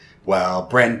Well,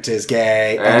 Brent is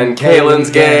gay, and Kaylin's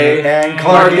gay, and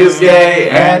Clark is gay,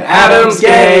 and Adam's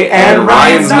gay, and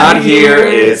Ryan's not here.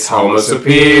 It's Homo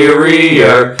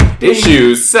Superior.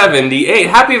 Issue 78.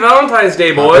 Happy Valentine's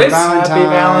Day, boys. Happy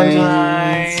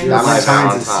Valentine's.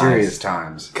 Valentine's is serious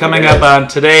times. Coming up on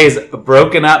today's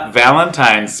Broken Up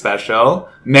Valentine's special,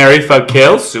 Marry, Fuck,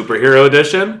 Kill, Superhero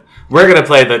Edition. We're going to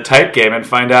play the type game and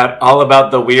find out all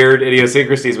about the weird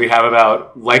idiosyncrasies we have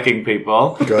about liking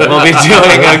people. Good. We'll be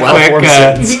doing a quick Everyone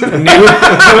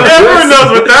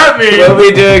knows what that means. We'll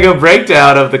be doing a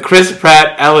breakdown of the Chris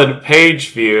Pratt-Ellen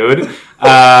Page feud,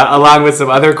 along with some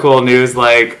other cool news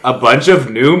like a bunch of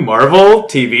new Marvel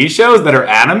TV shows that are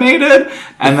animated,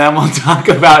 and then we'll talk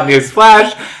about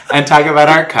Newsflash and talk about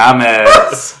our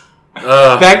comics.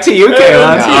 Back to you,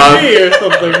 Kayla. TV or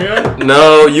something, yeah?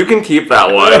 No, you can keep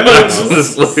that one.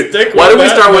 Why don't we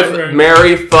start with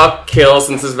Marry, Fuck, Kill,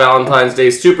 since it's Valentine's Day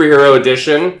Superhero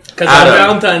Edition? Because on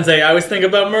Valentine's Day, I always think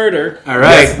about murder. All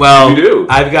right, Yes, well, you do.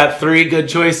 I've got 3 good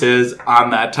choices on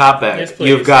that topic. Yes, please.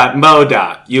 You've got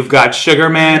MODOK, you've got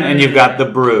Sugarman, and you've got The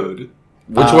Brood.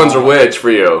 Which ones are which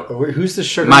for you? Who's the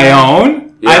sugar My man? own?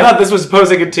 Yeah. I thought this was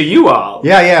posing it to you all.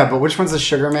 Yeah, but which one's the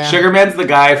sugar man? Sugarman's the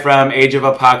guy from Age of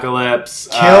Apocalypse.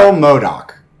 Kill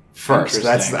MODOK first.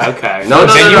 That's Interesting. Okay. No,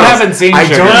 you haven't seen I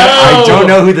Sugarman. I don't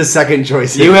know who the second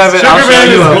choice is. You haven't. I'll Sugarman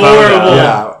show you is a photo. horrible.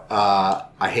 Yeah,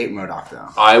 I hate MODOK though.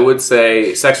 I would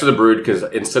say Sex with the Brood because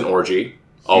instant orgy.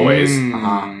 Always.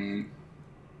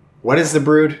 What is the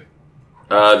Brood?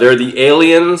 They're the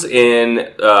aliens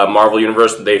in Marvel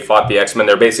Universe. They fought the X-Men.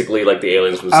 They're basically like the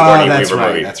aliens from the Sigourney Weaver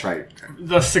movie. That's right.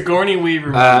 The Sigourney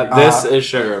Weaver. This is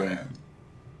Sugarman.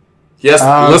 Yes,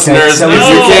 Okay, listeners, so if you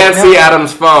no. can't see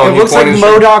Adam's phone, It looks like pointed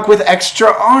MODOK with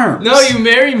extra arms. No, you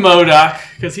marry MODOK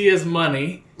because he has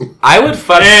money. I would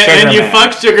fuck Sugarman. And you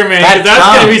fuck Sugarman That's because that's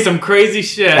dumb. going to be some crazy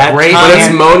shit. That's Great But it's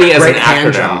hand- Moni as great an hand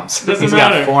acronym. jobs. Doesn't He's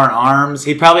matter. got 4 arms.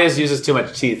 He probably just uses too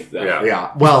much teeth, though. Yeah.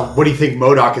 Yeah. Well, what do you think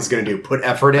MODOK is going to do? Put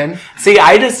effort in? See,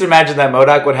 I just imagine that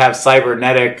MODOK would have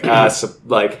cybernetic,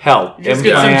 like, help. Just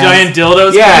get some implants. giant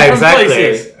dildos Yeah, coming from exactly.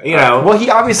 places. You know. Well, he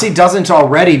obviously doesn't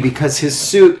already because his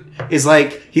suit is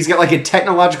like, he's got like a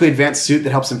technologically advanced suit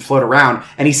that helps him float around,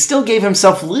 and he still gave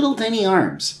himself little tiny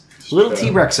arms. Little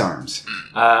T-Rex arms.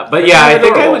 But yeah, I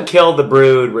think I would kill the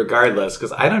Brood regardless,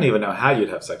 because I don't even know how you'd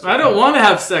have sex with I don't want to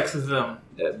have sex with them.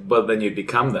 them. But then you'd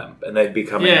become them, and they'd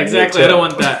become Yeah, exactly. I don't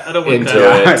want that. I don't want Into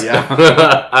that. it.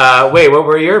 Yeah. Wait, what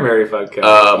were your Mary Fuck Kill?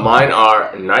 Mine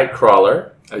are Nightcrawler,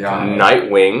 Yeah.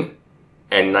 Nightwing,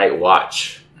 and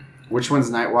Nightwatch. Which one's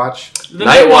Night Watch? The Night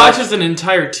Night Watch Watch- is an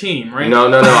entire team, right? No.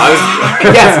 I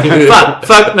Yes,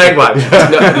 fuck Nightwatch. was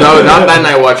no, not that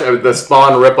Nightwatch. The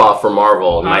Spawn ripoff for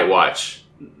Marvel, Nightwatch.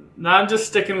 No, I'm just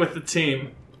sticking with the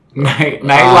team.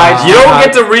 Nightwatch. You don't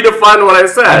get to redefine what I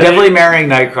said. I'm definitely marrying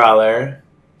Nightcrawler.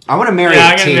 I want to marry Yeah,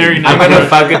 a I'm gonna team. marry I'm gonna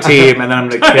fuck a team, and then I'm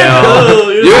gonna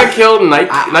kill. You would kill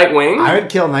Nightwing, I would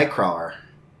kill Nightcrawler.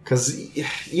 Because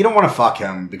you don't want to fuck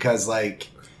him because, like...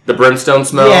 the brimstone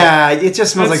smell. Yeah, it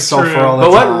just smells like That's sulfur true. all the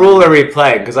But time. what rule are we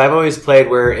playing? Because I've always played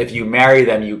where if you marry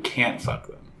them, you can't fuck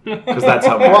them. Because that's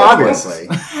how. Well, obviously.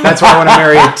 That's why I want to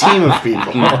marry a team of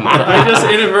people. I just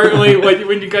inadvertently,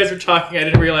 when you guys were talking, I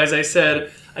didn't realize I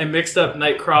said I mixed up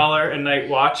Nightcrawler and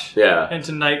Nightwatch Yeah.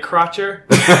 into Nightcrotcher.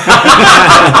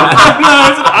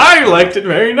 I like to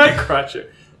marry Nightcrotcher.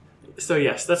 So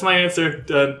yes, that's my answer.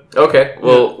 Done. Okay.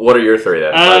 Well, what are your 3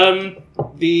 then?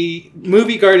 The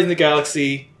movie Guardians of the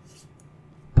Galaxy,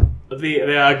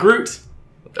 the Groot,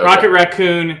 Okay. Rocket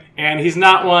Raccoon, and he's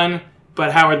not one,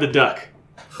 but Howard the Duck.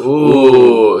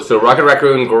 Ooh. So Rocket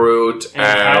Raccoon, Groot,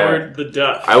 And Howard the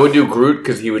Duck. I would do Groot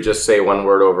because he would just say one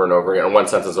word over and over again, or one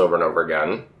sentence over and over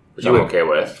again, which I'm okay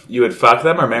with. You would fuck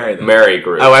them or marry them? Marry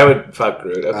Groot. Oh, I would fuck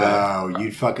Groot. Okay. Oh,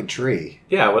 you'd fuck a tree.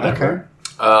 Yeah, whatever. Okay.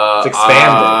 It's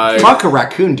expanded. Fuck a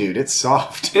raccoon, dude. It's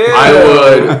soft.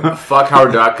 I would fuck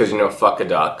Howard Duck because fuck a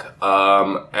duck.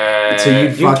 And So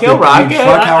you'd You fuck kill the, Rocket? You'd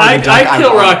fuck Howard the Duck, I'd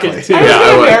kill ironically. Rocket too. I Yeah,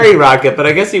 I would would. marry Rocket, but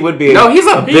I guess he would be. no, he's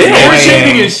a He's bitch.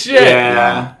 irritating as shit.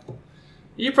 Yeah.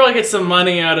 You probably get some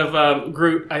money out of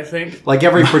Groot, I think. Like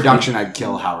every production, I'd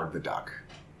kill Howard the Duck.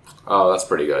 Oh, that's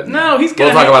pretty good. No, he's We'll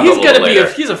gonna. talk about he's that a gonna little be.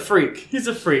 later. He's a freak. He's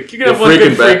a freak. You can The have one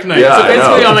good freaking freak bet- night. yeah, so I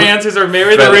basically, know. all my answers are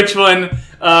marry the Bet- rich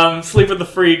one, sleep with the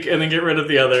freak, and then get rid of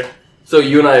the other. So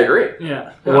you and I agree.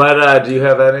 Yeah. What, do you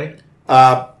have any?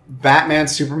 Batman,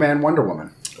 Superman, Wonder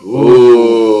Woman.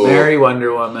 Ooh. Marry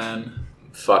Wonder Woman.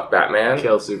 Fuck Batman.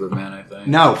 Kill Superman, I think.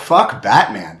 No, fuck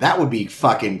Batman. That would be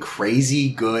fucking crazy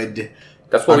good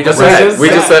That's what we just Right. said. We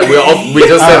just said My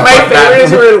fuck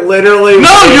theories Batman. were literally.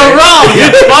 No, you're wrong.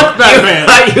 It's fuck Batman.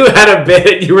 I thought you had a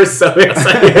bit. You were so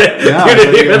excited. Yeah, you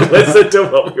didn't but even you- listen to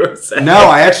what we were saying. No,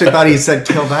 I actually thought he said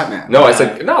kill Batman. No, I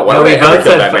said no. Why No, don't we we ever both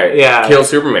kill said Batman? yeah. Kill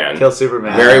Superman. Kill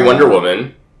Superman. Marry Wonder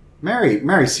Woman.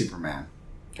 Marry Superman.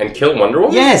 And kill Wonder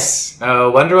Woman? Yes.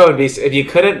 Wonder Woman would be. If you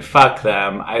couldn't fuck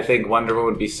them, I think Wonder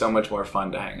Woman would be so much more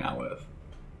fun to hang out with.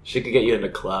 She could get you into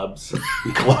clubs.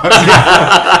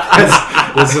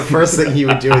 That's the first thing he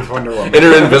would do with Wonder Woman. In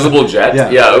her invisible jet?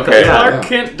 Yeah. Okay. Yeah. Clark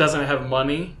Kent doesn't have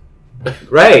money.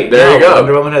 Right. There you go.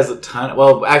 Wonder Woman has a ton.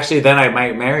 Well, actually, then I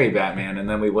might marry Batman, and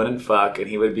then we wouldn't fuck, and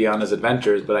he would be on his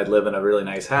adventures, but I'd live in a really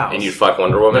nice house. And you'd fuck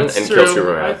Wonder Woman That's and true. kill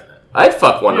Superman. I'd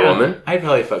fuck Wonder Yeah. Woman. I'd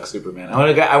probably fuck Superman.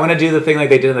 I want to do the thing like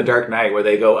they did in The Dark Knight, where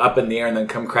they go up in the air and then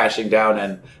come crashing down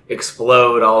and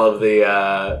explode all of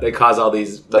the. They cause all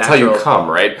these. That's how you natural- come,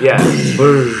 right? Yeah.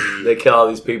 They kill all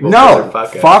these people. 'cause No, they're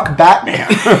fucking. fuck Batman.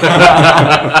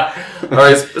 All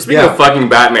right, speaking Yeah. of fucking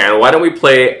Batman, why don't we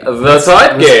play the type Let's play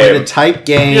the game? type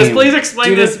game. Yes, please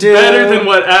explain this Do-do-do. better than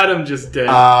what Adam just did.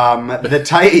 The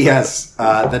type. Yes,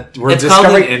 that we're It's called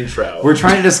an discovering. intro. We're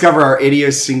trying to discover our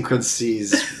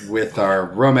idiosyncrasies with our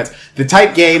romance. The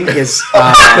type game is.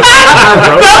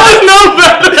 that was no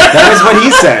better. That was what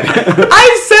he said.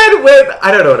 I said with.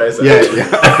 I don't know what I said. Yeah.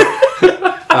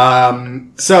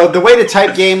 So the way the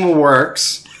type game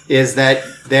works is that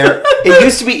it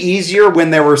used to be easier when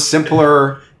there were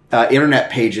simpler internet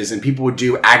pages and people would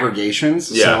do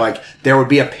aggregations. Yeah. So like there would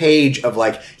be a page of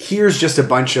like, here's just a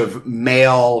bunch of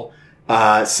male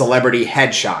celebrity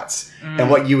headshots. And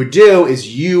what you would do is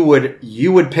you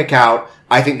would pick out,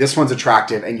 I think this one's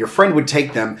attractive, and your friend would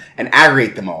take them and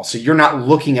aggregate them all. So you're not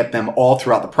looking at them all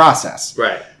throughout the process.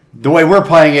 Right. The way we're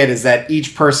playing it is that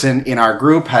each person in our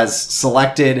group has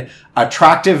selected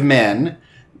attractive men,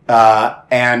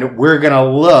 and we're gonna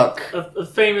look A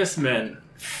famous men.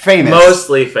 famous,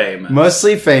 Mostly famous.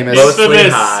 mostly famous, Mostly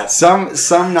Infamous. hot. some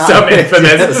not, Some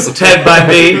infamous. Yes. Ted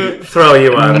Bundy. Throw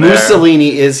you on there.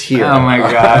 Mussolini is here. Oh my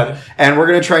God. And we're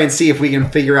gonna try and see if we can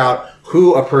figure out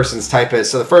who a person's type is.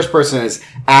 So the first person is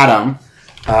Adam.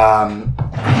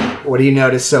 What do you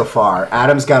notice so far?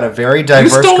 Adam's got a very You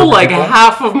diverse group stole of like people.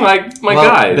 half of my Well,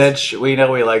 guys. bitch, we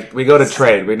know we like. We go to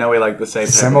trade. We know we like the same. type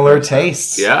of Similar person.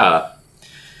 tastes. Yeah.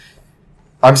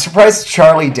 I'm surprised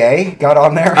Charlie Day got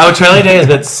on there. Oh, Charlie Day has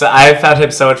been. I found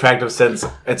him so attractive since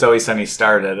It's Always Sunny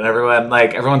started, and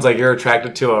everyone's like, "You're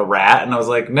attracted to a rat," and I was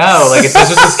like, "No, like it's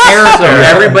just his character."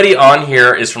 Everybody on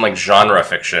here is from like genre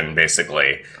fiction,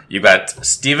 basically. You've got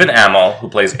Stephen Amell, who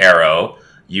plays Arrow.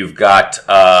 You've got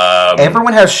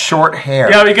Everyone has short hair.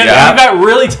 Yeah, because Yeah. you've got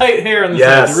really tight hair on the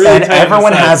Yes. sides. Really And tight on the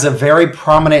everyone sides. has a very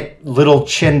prominent little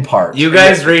chin part. You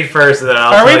guys read first, and then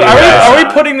I'll. Are we, tell you are, we, guys. are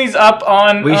we putting these up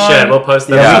on... We on- should. We'll post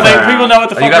them. Yeah. So people know what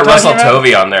the oh, fuck you got we're Russell talking about?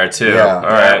 Tovey on there too. Yeah. All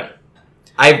right.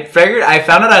 I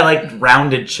found out I liked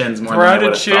rounded chins more than I Rounded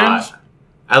would have chins? thought.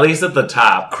 At least at the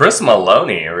top. Chris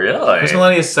Maloney, really? Chris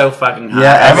Maloney is so fucking hot.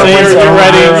 Yeah, everyone's you're over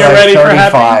ready- you're like ready for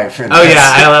 35 in Oh this.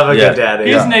 yeah, I love a Yeah. good daddy.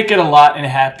 He's Yeah. naked a lot and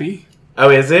happy. Oh,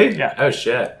 is he? Yeah. Oh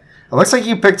shit. It looks like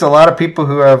you picked a lot of people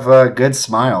who have good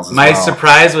smiles. As My well.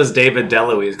 surprise was David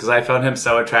DeLuise because I found him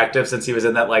so attractive since he was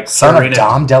in that like Son of Purina-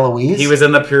 Dom DeLuise. He was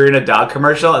in the Purina Dog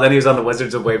commercial, and then he was on the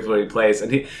Wizards of Waverly Place. And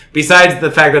he, besides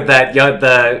the fact that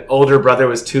the older brother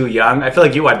was too young, I feel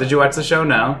like you watched. Did you watch the show?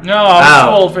 No. No, I'm too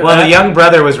old for well, that. the young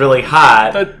brother was really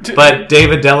hot, But- but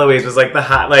David DeLuise was like the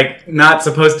hot, like not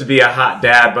supposed to be a hot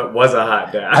dad, but was a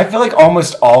hot dad. I feel like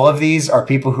almost all of these are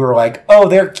people who are like, oh,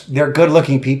 they're good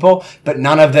looking people, but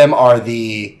none of them are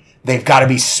they've got to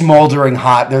be smoldering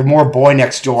hot. They're more boy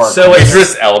next door. So it's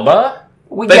Idris Elba?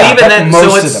 Well, But yeah, even then, most so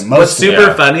of what's, them, what's most of them. super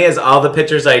Yeah. funny is all the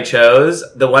pictures I chose.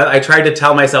 The one I tried to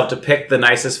tell myself to pick the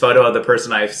nicest photo of the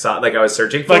person I saw, like I was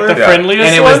searching for, Like the Yeah. friendliest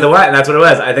and it one? was the one. And that's what it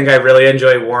was. I think I really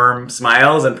enjoy warm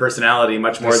smiles and personality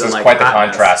much more This than is like quite the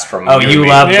hotness. contrast from Oh, you you and me.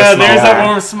 love Yeah, the smile. there's that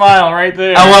warm smile right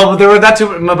there. Oh well, there were that too.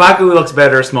 Mabaku looks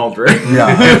better smoldering.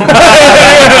 Yeah.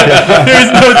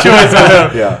 There's no choice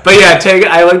on him. Yeah. But yeah,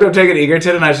 I looked up Taken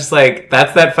Egerton, and I was just like,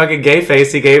 "That's that fucking gay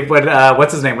face he gave when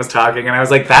what's his name was talking." And I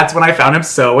was like, "That's when I found him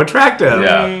so attractive."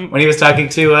 Yeah. When he was talking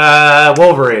to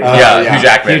Wolverine. Yeah, yeah. Hugh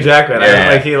Jackman. Hugh Jackman. Yeah.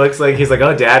 Like he looks like he's like,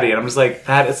 "Oh, daddy," and I'm just like,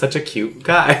 "That is such a cute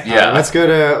guy." Yeah. Let's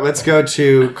go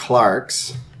to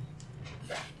Clark's.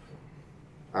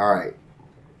 All right.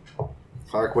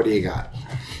 Clark, what do you got?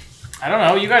 I don't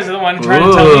know. You guys are the one trying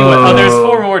to tell me what. Oh, there's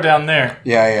 4 more down there.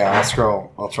 Yeah. I'll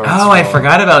scroll. I'll try. Oh, I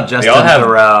forgot about Justin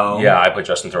Theroux. Yeah, I put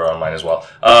Justin Theroux on mine as well.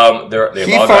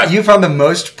 You found the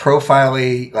most profile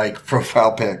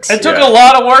pics. It took a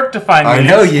lot of work to find I these.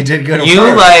 know you did good. You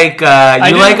work. like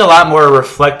a lot more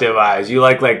reflective eyes. You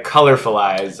like colorful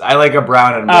eyes. I like a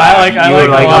brown and black. I you like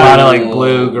like a black. lot of like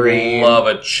blue, green. Love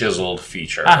a chiseled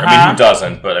feature. Uh-huh. I mean, who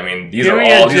doesn't? But I mean, these Give are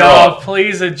me all. a These are all. job,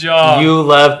 please, a job. You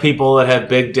love people that have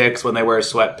big dicks when they wear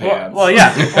sweatpants. Well,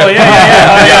 yeah.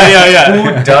 Yeah.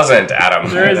 Who doesn't,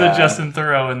 Adam? There is a Justin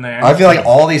Theroux in there. I feel like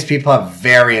all these people have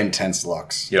very intense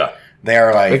looks. Yeah. They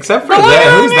are like, Except for But look that,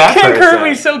 at who's that Kim person?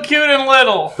 Kirby's so cute and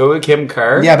little. Who? Kim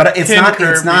Kerr? yeah, but it's Tim not.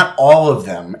 Kirby. It's not all of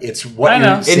them. It's what I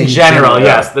know. you're seeing In general, generally.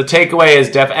 yes. The takeaway is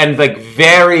and like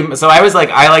very. So I was like,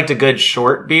 I liked a good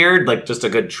short beard, like just a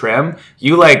good trim.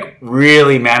 You like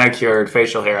really manicured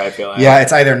facial hair. I feel like. Yeah,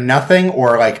 it's either nothing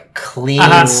or like clean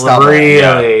stubble.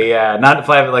 Really, yeah. Not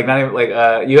flat, like not even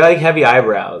like. You like heavy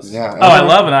eyebrows. Yeah. Oh, I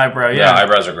love an eyebrow. Yeah, Yeah,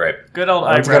 eyebrows are great. good old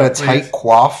It's eyebrow. got a tight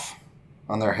coif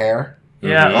on their hair.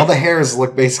 Yeah, All the hairs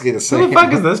look basically the Who same. the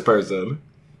fuck is this person?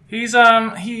 he's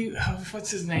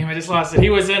what's his name? I just lost it. He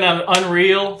was in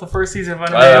Unreal, the first season of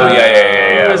Unreal. Oh,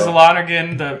 yeah. He was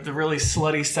Lonergan, the really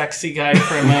slutty, sexy guy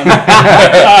from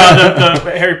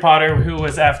the Harry Potter, who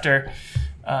was after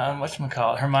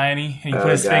whatchamacallit, Hermione. And he put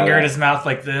his finger in his mouth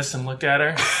like this and looked at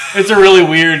her. It's a really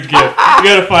weird gift. You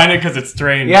gotta find it because it's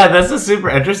strange. Yeah, this is super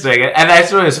interesting, and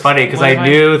that's what was funny because I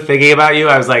knew thinking about you,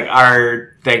 I was like, our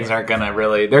things aren't gonna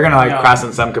really. They're gonna like cross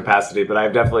in some capacity, but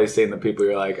I've definitely seen the people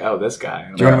you're like, oh, this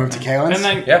guy. Do you want to move to Kalen's? And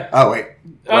then, Yeah. Oh wait.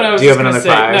 oh no, I was Do you just have gonna another say,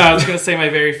 5? no, I was gonna say my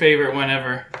very favorite one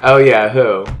ever Oh yeah,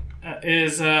 who?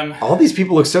 is All these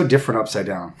people look so different upside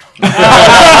down. Never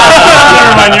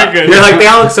mind, you're good. You're like they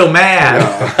all look so mad.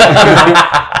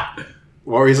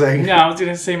 What were you saying? No, I was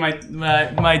gonna say my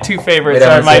 2 favorites Wait,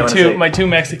 I are wanna see. my two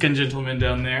Mexican gentlemen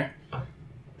down there.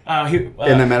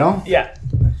 In the middle? Yeah.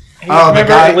 Oh, the remember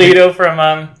guy- Leto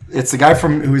from It's the guy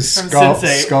from who's From skull,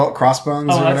 Sense8. crossbones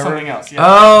or that's whatever. something else. Yeah.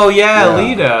 Oh yeah, Yeah.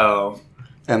 Lido.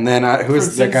 And then who is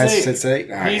From that guy? Sense8.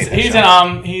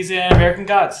 Sense8? He's in American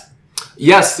Gods.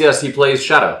 Yes, he plays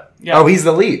Shadow. Yeah. Oh, he's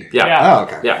the lead. Yeah. Yeah. Oh,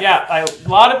 okay. Yeah. Yeah, a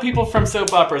lot of people from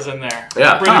soap operas in there.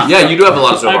 Yeah. British Yeah, you do have a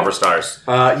lot of soap I've- opera stars.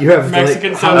 You have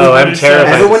Mexican how- soap Oh, I'm British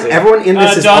terrified. stars. Everyone in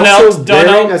this is Donnell- also wearing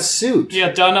Donnell- a suit.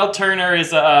 Yeah, Donnell Turner is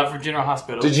from General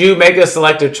Hospital. Did you make a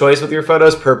selective choice with your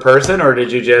photos per person, or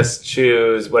did you just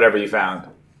choose whatever you found?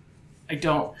 I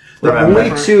don't. The Remember.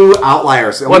 only 2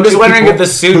 outliers. Well, I'm just wondering if the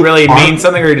suit really means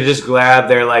something, or did you just grab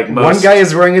their like most. One guy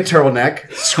is wearing a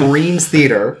turtleneck, screams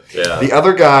theater. Yeah. The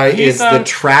other guy He's, is the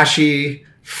trashy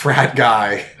frat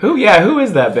guy Who? Yeah, who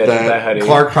is that bitch with that that hoodie?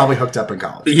 Clark probably hooked up in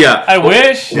college. Yeah. I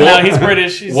wish. No, he's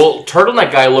British. He's, Well,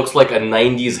 turtleneck guy looks like a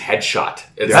 '90s headshot.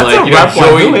 It's That's like a rough one.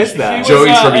 Joey. Who is that? He was, Joey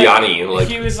Tribbiani. Like,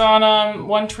 he was on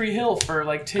One Tree Hill for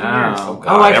like 10 years. Oh,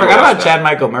 God, I I never forgot about watched Chad that.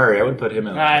 Michael Murray. I would put him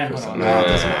in. I There didn't for put some him No, it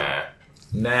reason. doesn't matter.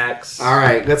 Next. All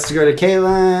right, let's go to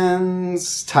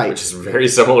Kalen's tights. very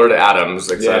similar to Adam's,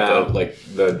 except Yeah. like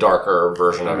the darker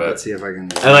version of Let's it. see if I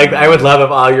can. I would love if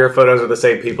all your photos were the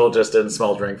same people, just in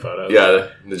smoldering photos. Yeah,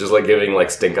 they're just like giving like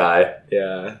stink eye.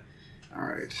 Yeah. All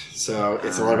right, so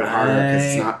it's a little bit harder because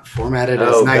it's not formatted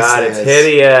as Oh nice god, as it's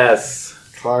hideous.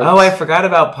 Clark's. Oh, I forgot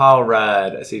about Paul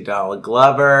Rudd. I see Donald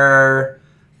Glover.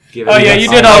 Oh, yeah, you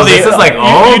did all This the- is like you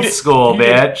old did- school, you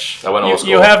did- bitch. I went old school.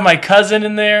 You have my cousin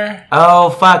in there, Oh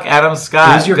fuck, Adam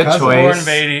Scott. Who's your Good cousin? choice. Warren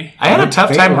Beatty. I had a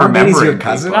tough time Warren Beatty's remembering your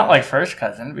cousin? people. Not like first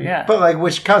cousin, but yeah, But like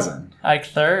which cousin? like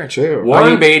third. True.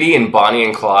 Warren Beatty and Bonnie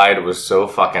and Clyde was so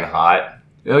fucking hot.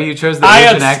 Oh, you chose the I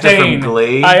Asian actor from abstain.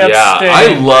 Glee. Yeah, I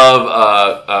abstain.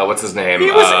 love what's his name? He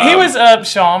was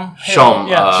Shom. Shom,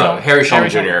 Shom. Harry Shom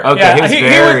Jr. Okay, Yeah, he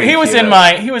was very he was cute. in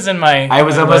my. I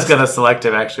was my almost list. gonna select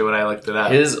him actually when I looked it up.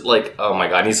 His like, oh my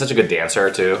god, he's such a good dancer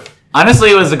too.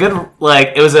 Honestly, it was a good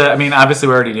I mean, obviously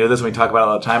we already knew this when we talk about it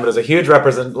all the time, but it was a huge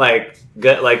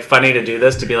good funny to do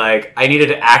this, to be like, I needed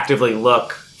to actively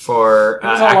look for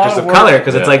was a lot actors of of work. color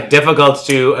because it's Yeah. like difficult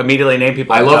to immediately name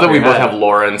people. I off the love top that we of your both head. have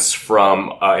Lawrence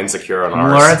from Insecure on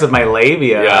ours. Lawrence of my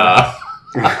labia. Yeah.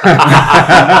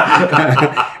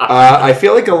 I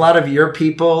feel like a lot of your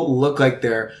people look like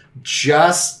they're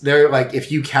like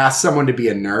if you cast someone to be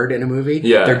a nerd in a movie,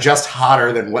 Yeah. they're just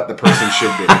hotter than what the person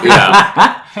should be.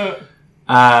 Yeah.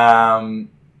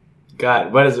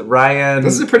 God, what is it? Ryan.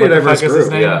 This is a pretty what the diverse fuck is his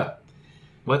group. name? Yeah.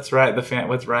 What's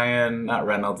Ryan? Not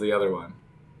Reynolds, the other one.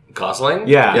 Gosling?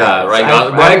 Yeah. Yeah, I-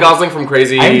 Ryan Gosling from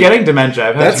Crazy. I'm getting dementia.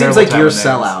 I've had That seems terrible like time your with names.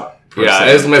 sellout. Yeah,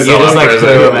 it's my You sellout just, like, person.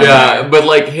 put him in Yeah, there. but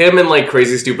like him and like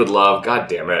Crazy Stupid Love, god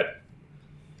damn it.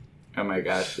 Oh my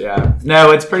gosh, yeah.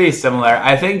 No, it's pretty similar.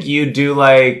 I think you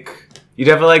You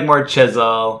definitely like more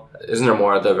chisel. Isn't there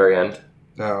more at the very end?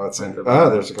 No, it's in. Oh,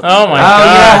 there's a couple. Oh my Oh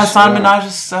yeah, gosh. Hassan Minaj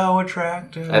is so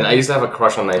attractive. And I used to have a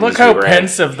crush on 90s Look how Hugh Grant.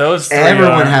 pensive those three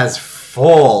Everyone are. has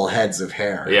full heads of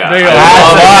hair. Yeah. They I are.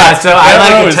 love Yeah, it. so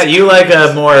I like Those. you like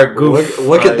a more goof.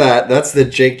 Look at that. That's the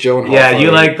Jake Gyllenhaal. Yeah, you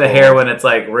photo. like the hair when it's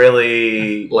like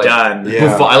really Like, done.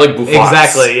 Yeah. I like Bouffants.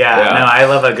 Exactly. Yeah. No, I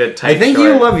love a good tight I think short.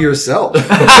 you love yourself.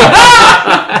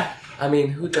 I mean,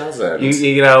 who doesn't?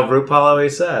 You know, RuPaul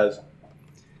always says,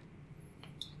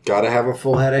 Gotta have a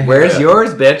full head of hair. "Where's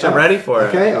yours, bitch? I'm ready for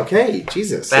it." Okay,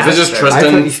 Jesus. Is it just I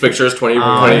Tristan's pictures 20 Oh,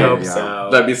 I 20? hope Yeah. so.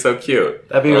 That'd be so cute.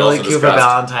 That'd be We're really also cute for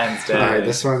discussed. Valentine's Day. All right,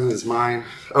 this one is mine.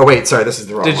 Oh wait, sorry, this is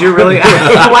the wrong Did one. you really?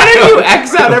 Why did you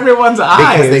X out everyone's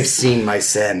eyes? Because they've seen my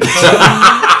sin.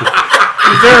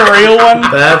 Is there a real one?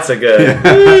 That's a good.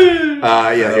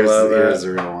 Yeah, here's love here's that.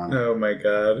 the real one. Oh my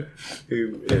god,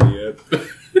 you idiot!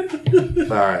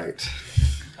 All right.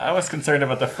 I was concerned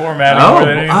about the formatting Oh, more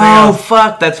than anything oh else.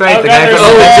 fuck! That's right. Oh, the God, guy there's from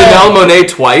Oh, Janelle Monáe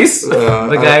twice?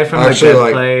 The guy from I The actually Good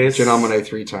like Place. Janelle Monáe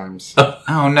 3 times.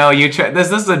 Oh no, you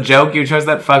this is a joke. You chose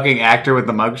that fucking actor with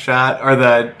the mugshot or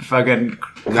the fucking.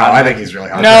 No, I think he's really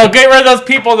hot. No, get rid of those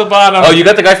people at the bottom. Oh, you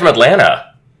got the guy from Atlanta.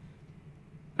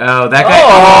 Oh, that guy.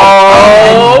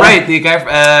 Oh. Right, the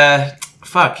guy.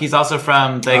 Fuck, he's also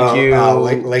from Thank You.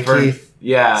 Lake for- Keith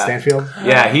Yeah, Stanfield.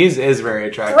 yeah, is very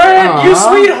attractive. Brad, you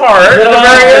sweetheart. At the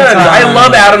very end. I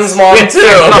love Adam's mom, too.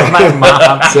 My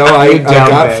mom. So I You dumb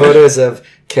got bitch. photos of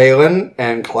Kaylin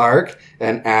and Clark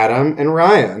and Adam and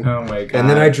Ryan. Oh my god. And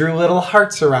then I drew little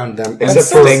hearts around them. And Except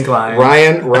for stink lines.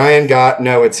 Ryan got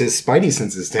it's his Spidey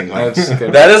senses tingling. That's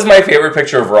good. That is my favorite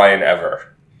picture of Ryan ever.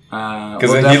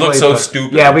 Because he looks so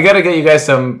stupid. Yeah, we got to get you guys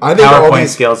some I think all PowerPoint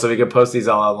these- skills so we can post these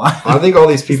all online. I think all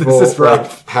these people This is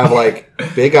rough. have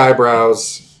big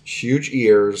eyebrows, huge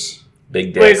ears.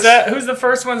 Big Wait, dicks. who's the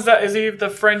first one? Is he the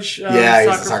French Yeah,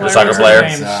 he's soccer the player? soccer What's player.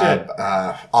 his name? Shit.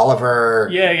 Oliver.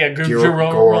 Yeah,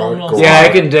 Giroud. Giroud. Yeah, I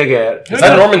can dig it. Is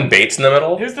that Norman Bates in the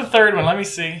middle? Who's the third one? Let me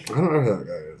see. I don't know who that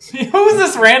guy is. Who's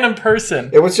this random person?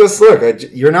 It was just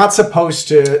you're not supposed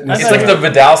to. It's like the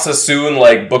Vidal Sassoon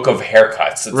book of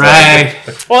haircuts. It's Right.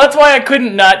 Well, that's why I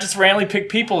couldn't not just randomly pick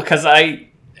people because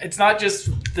it's not just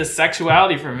the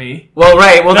sexuality for me. Well,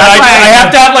 right. Well, No, that's why I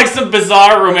have to have some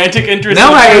bizarre romantic interest. No,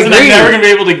 in a I person agree. I'm never gonna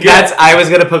be able to get. I was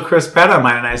gonna put Chris Pratt on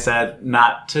mine, and I said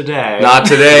not today. Not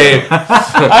today.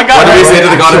 I What got do we it. say to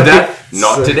the god of death?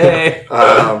 Not today.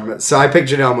 So I picked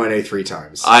Janelle Monáe 3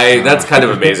 times. That's kind of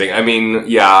amazing. I mean,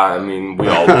 we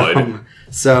all would.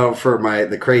 So for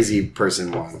the crazy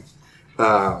person one.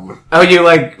 Oh,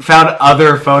 you found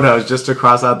other photos just to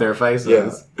cross out their faces.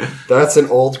 Yeah. That's an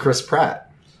old Chris Pratt.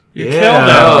 You Yeah. killed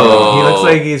him. Oh. He looks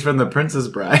like he's from The Princess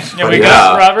Bride. Yeah, we Yeah.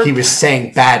 got Robert. He was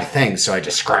saying bad things, so I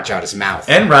just scratch out his mouth.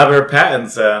 And Robert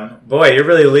Pattinson. Boy, you're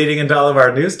really leading into all of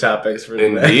our news topics for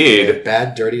today. Indeed.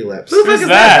 Bad, dirty lips. Who the fuck Who's is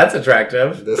that? That's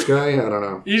attractive. This guy? I don't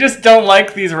know. You just don't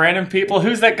like these random people.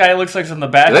 Who's that guy who looks like from The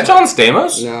Is Bachelor? that John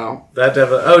Stamos? No. That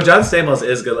definitely. Oh, John Stamos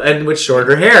is good, and with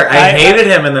shorter hair. I hated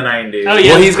him in the '90s. Oh,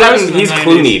 yeah. Well, he's gross in the he's 90s.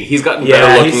 Clooneyed. He's gotten Yeah,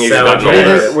 better looking he's as he's so gotten good.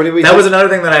 older. What did we That do? was another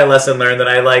thing that I lesson learned that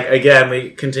again, we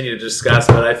continue to discuss,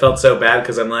 but I felt so bad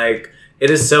because I'm it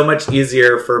is so much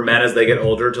easier for men as they get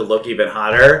older to look even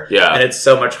hotter. Yeah. And it's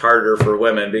so much harder for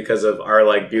women because of our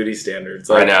beauty standards.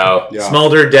 I know. Yeah.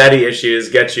 Smolder daddy issues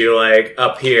get you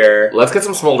up here. Let's get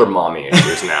some smolder mommy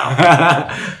issues now.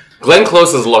 Glenn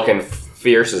Close is looking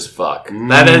fierce as fuck.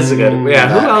 That is a good. Yeah,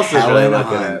 who That else is really Helen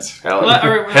looking Hunt. at? Helen,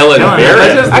 Helen Helen Let's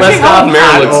Mirren. just- Actually, let's Helen not Mirren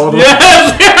add looks. old- Yes!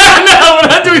 No, we're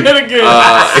not doing that again.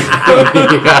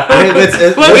 Let's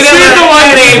We see never the one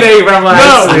had anything from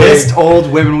last week. list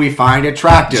old women we find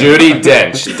attractive. Judy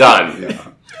Dench, done.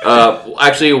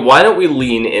 Actually, why don't we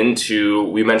lean into?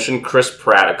 We mentioned Chris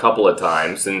Pratt a couple of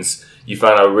times since you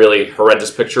found a really horrendous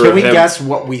picture Can of we him. guess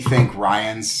what we think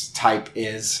Ryan's type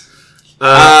is?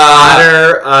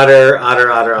 Otter.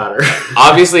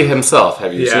 Obviously himself.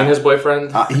 Have you Yeah. seen his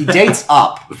boyfriend? He dates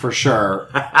up for sure.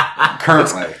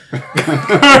 Currently, Currently,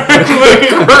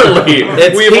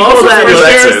 It's we've people also that seen look-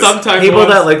 sexist. sometimes People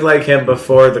once. that look like him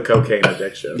before the cocaine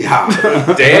addiction. yeah.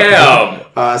 Damn.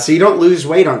 So you don't lose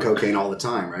weight on cocaine all the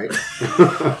time, right?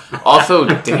 Also,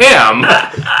 damn.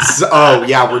 Oh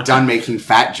yeah, we're done making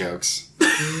fat jokes.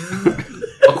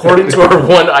 According to our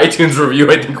one iTunes review,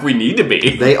 I think we need to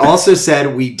be. They also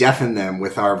said we deafen them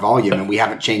with our volume, and we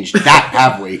haven't changed that,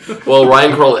 have we? Well,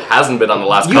 Ryan Kroll hasn't been on the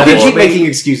last You couple. can keep of making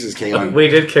excuses, Caitlin. We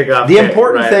did kick off. The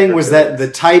important Ryan thing for was today. that the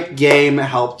type game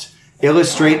helped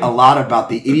illustrate a lot about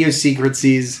the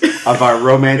idiosyncrasies of our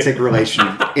romantic relation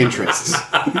interests.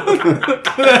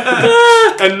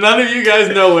 And none of you guys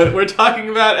know what we're talking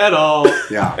about at all.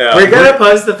 Yeah. We're gonna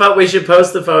post we should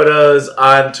post the photos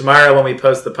on tomorrow when we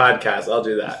post the podcast. I'll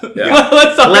do that. Yeah.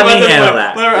 Let's talk Let about me this handle one.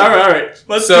 that. All right.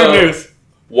 Let's So- do news.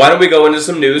 Why don't we go into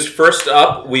some news? First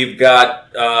up, we've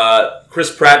got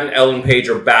Chris Pratt and Ellen Page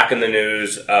are back in the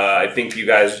news. I think you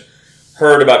guys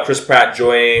heard about Chris Pratt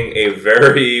joining a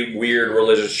very weird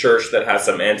religious church that has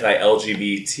some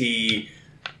anti-LGBT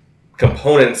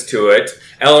components to it.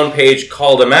 Ellen Page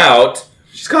called him out.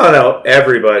 She's calling out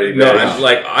everybody. No, man. I'm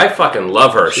like, I fucking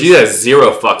love her. She has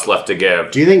zero fucks left to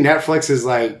give. Do you think Netflix is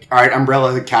like, all right,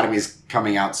 Umbrella Academy's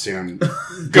coming out soon?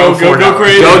 Go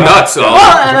crazy. Go nuts. Well,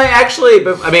 and I actually,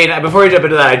 before we jump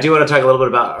into that, I do want to talk a little bit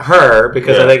about her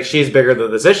because I think she's bigger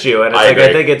than this issue, and I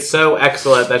think it's so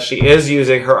excellent that she is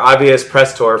using her obvious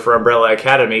press tour for Umbrella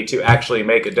Academy to actually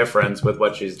make a difference with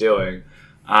what she's doing.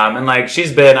 And like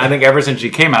she's been, I think ever since she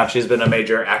came out, she's been a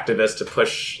major activist to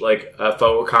push like a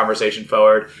conversation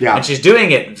forward. Yeah, and she's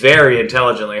doing it very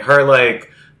intelligently. Her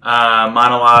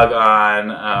monologue on,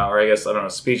 or I guess I don't know,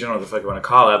 speech. I don't know what the fuck you want to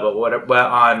call it, but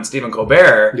on Stephen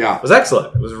Colbert, was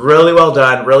excellent. It was really well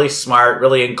done, really smart,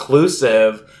 really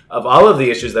inclusive of all of the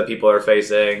issues that people are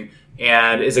facing,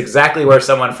 and is exactly where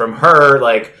someone from her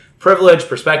privilege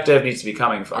perspective needs to be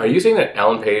coming from. Are you saying that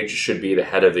Ellen Page should be the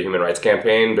head of the Human Rights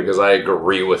Campaign? Because I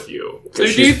agree with you. So do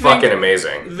you she's think fucking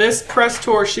amazing. This press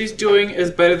tour she's doing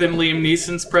is better than Liam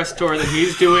Neeson's press tour that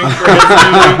he's doing for his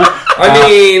movie? I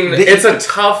mean, it's a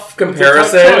tough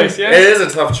comparison. It's a tough choice, yeah. It is a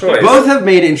tough choice. both have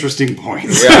made interesting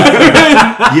points.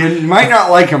 Yeah. You might not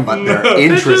like them, but they're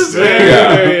interesting.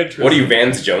 Very interesting. What are you,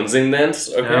 Vance Jonesing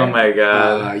this? Okay. Oh my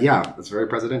god. Yeah, it's very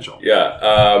presidential.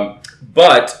 Yeah.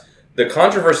 But the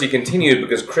controversy continued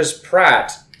because Chris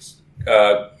Pratt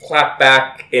clapped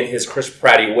back in his Chris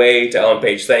Pratty way to Ellen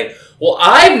Page saying, well,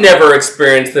 I've never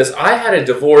experienced this. I had a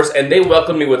divorce and they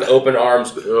welcomed me with open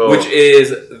arms, which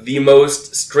is the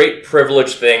most straight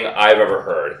privilege thing I've ever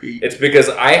heard. It's because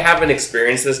I haven't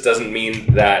experienced this doesn't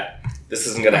mean that this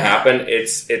isn't going to happen.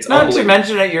 It's Not to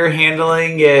mention that you're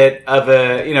handling it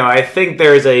I think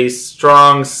there's a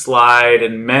strong slide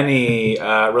in many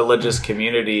religious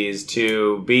communities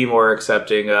to be more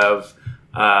accepting of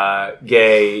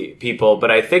gay people,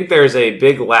 but I think there's a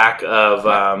big lack of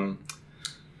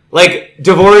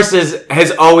divorce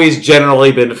has always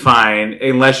generally been fine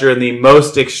unless you're in the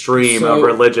most extreme of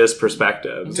religious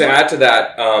perspectives. To add to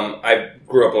that, I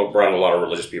grew up around a lot of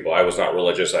religious people. I was not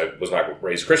religious. I was not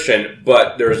raised Christian,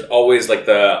 but there's always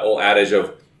the old adage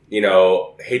of,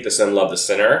 hate the sin, love the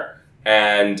sinner.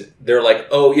 And they're like,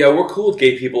 oh, yeah, we're cool with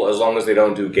gay people as long as they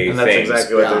don't do gay things. And that's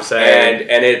exactly what they're saying.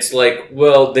 And it's like,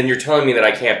 well, then you're telling me that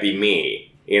I can't be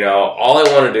me. All I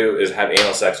want to do is have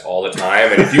anal sex all the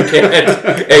time. And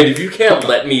if you can't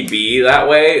let me be that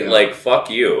way, fuck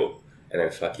you. And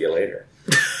then fuck you later.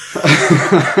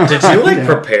 Did you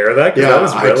prepare that? Yeah, that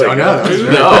was really I know.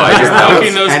 good. No, I just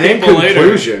fucking those And in people later.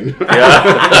 conclusion, And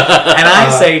I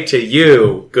say to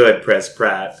you, good Chris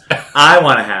Pratt, I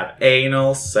want to have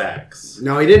anal sex.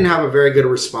 no, he didn't have a very good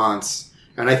response.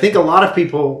 And I think a lot of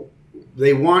people,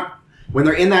 when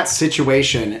they're in that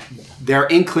situation, their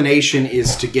inclination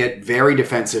is to get very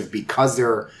defensive because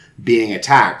they're being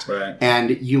attacked. Right.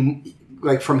 And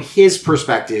from his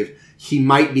perspective, he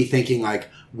might be thinking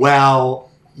well,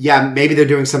 yeah, maybe they're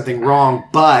doing something wrong,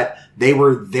 but they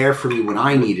were there for me when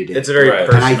I needed it. It's very Right.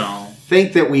 And I personal.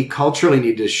 think that we culturally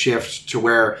need to shift to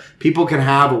where people can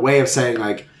have a way of saying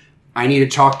I need to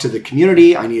talk to the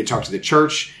community, I need to talk to the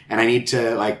church, and I need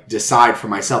to decide for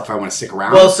myself if I want to stick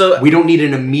around. Well, so- we don't need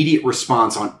an immediate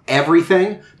response on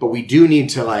everything, but we do need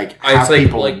to have It's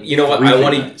people. you know what?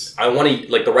 rethink I want this.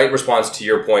 to the right response to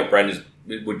your point, Brent,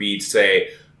 would be to say,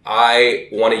 I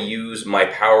want to use my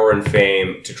power and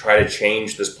fame to try to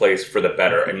change this place for the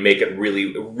better and make it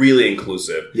really, really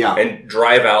inclusive. Yeah. And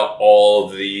drive out all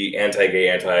of the anti-gay,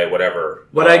 anti-whatever.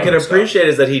 What I can stuff. appreciate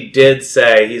is that he did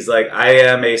say, he's I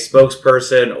am a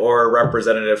spokesperson or a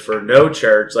representative for no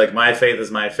church. My faith is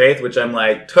my faith, which I'm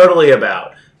totally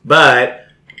about. But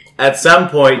at some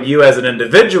point, you as an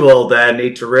individual then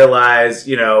need to realize,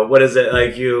 what is it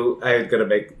I'm going to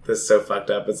make this so fucked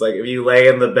up. It's if you lay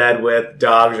in the bed with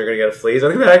dogs, you're going to get fleas. I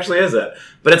think that actually is it.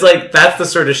 But it's that's the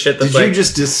sort of shit that's Did you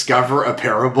just discover a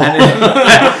parable? No,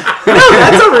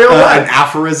 that's a real one. An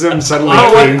aphorism suddenly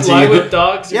Oh, came what, to lie you. with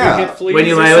dogs, you Yeah. get fleas. When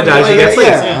you or lie with something dogs, you get fleas.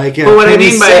 Yeah. But what I penny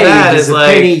mean by saved that is a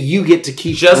penny you get to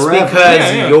keep just forever. because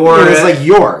Yeah. you're Yeah, it's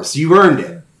yours. You earned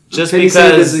it. just Penny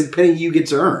saved because is a penny you get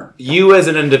to earn. you as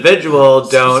an individual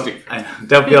don't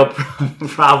feel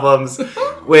problems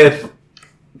with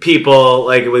people,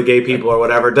 like with gay people or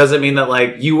whatever, doesn't mean that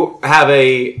like you have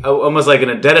almost like an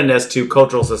indebtedness to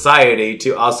cultural society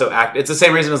to also act. It's the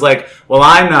same reason as like, well,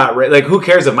 I'm not like, who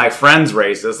cares if my friend's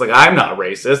racist? Like, I'm not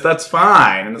racist. That's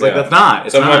fine. And it's like, that's not.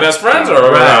 It's Some of my best friends are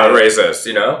racist,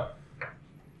 you know.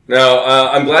 No,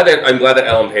 I'm glad that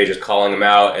Ellen Page is calling him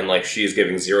out and like she's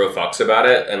giving zero fucks about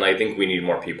it, and I think we need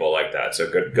more people like that. So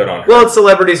good on her. Well, it's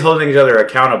celebrities holding each other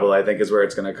accountable, I think, is where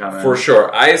it's going to come in. For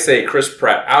sure. I say Chris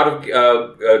Pratt out of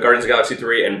Guardians of the Galaxy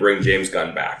 3 and bring James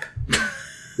Gunn back.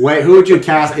 Wait, who would you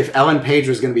cast if Ellen Page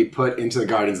was going to be put into the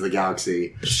Guardians of the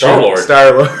Galaxy? Star-Lord.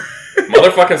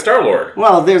 Motherfucking Star-Lord.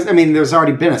 Well, there's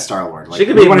already been a Star-Lord. Like, she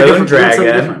could be Moondragon.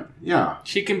 Different. Yeah.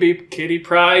 She can be Kitty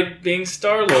Pryde being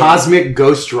Star-Lord. Cosmic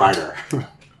Ghost Rider.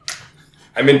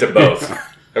 I'm into both.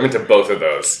 I'm into both of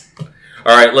those.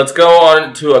 All right, let's go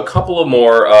on to a couple of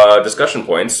more discussion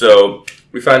points. So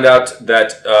we found out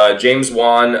that James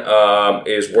Wan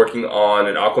is working on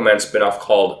an Aquaman spinoff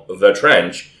called The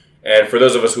Trench. And for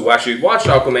those of us who actually watched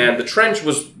Aquaman, The Trench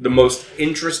was the most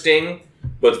interesting,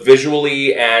 both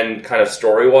visually and kind of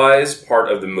story-wise,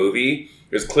 part of the movie.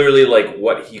 It was clearly like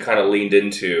what he kind of leaned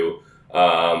into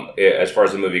as far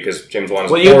as the movie, because James Wan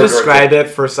is... Well, you described it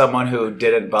for someone who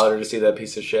didn't bother to see that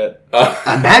piece of shit.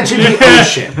 Imagine the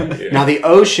ocean. Yeah. Now, the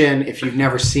ocean, if you've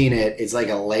never seen it, is like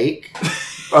a lake.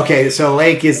 Okay, so a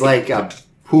lake is like a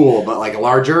pool, but like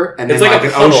larger, and then it's like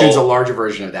an ocean's a larger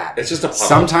version of that. It's just a puddle.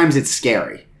 Sometimes it's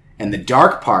scary. And the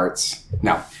dark parts...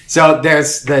 No. So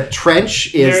there's the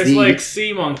trench is like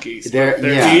sea monkeys. They're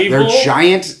evil. They're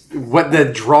giant. What the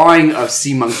drawing of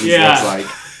sea monkeys looks like,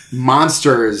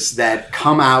 monsters that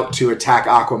come out to attack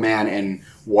Aquaman and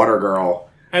Water Girl,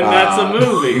 and that's a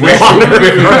movie.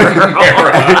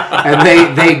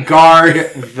 And they guard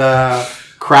the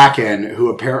Kraken, who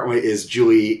apparently is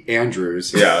Julie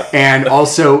Andrews, and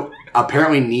also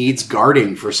apparently needs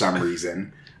guarding for some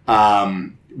reason.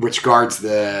 Which guards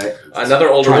another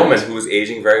older woman who is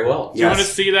aging very well. Do you want to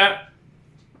see that?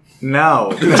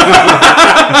 No.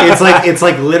 it's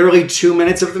like literally 2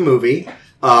 minutes of the movie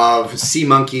of sea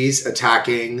monkeys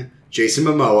attacking Jason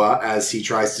Momoa as he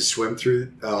tries to swim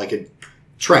through like a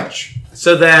trench.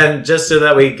 So then, just so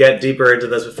that we get deeper into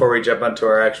this before we jump onto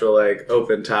our actual like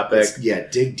open topic,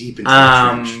 dig deep into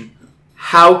the trench.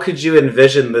 How could you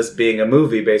envision this being a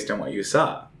movie based on what you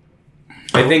saw?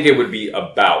 I think it would be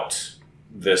about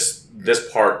this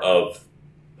part of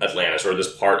Atlantis, or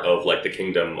this part of like the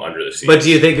kingdom under the sea. But do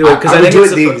you think it would? Because I think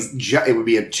it would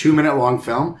be a 2 minute long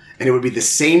film, and it would be the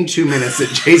same 2 minutes that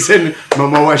Jason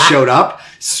Momoa showed up,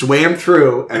 swam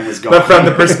through, and was gone. But from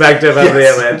the perspective of the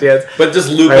Atlanteans. But just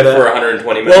loop it for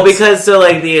 120 minutes. Well, because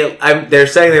they're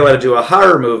saying they want to do a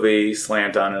horror movie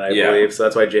slant on it, I believe. So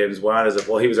that's why James Wan is.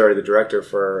 Well, he was already the director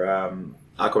for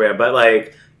Aquaman, but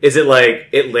like. Is it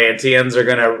like Atlanteans are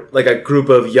gonna, like a group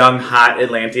of young, hot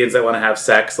Atlanteans that want to have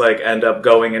sex, like end up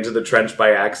going into the trench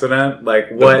by accident? Like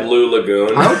what? The Blue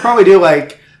Lagoon. I would probably do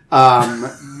like,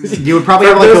 you would probably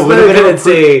have like a little bit of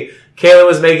see. Kayla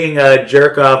was making a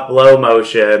jerk off blow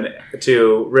motion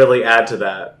to really add to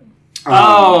that.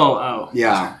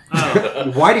 Yeah.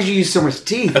 Why did you use so much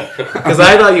teeth? Because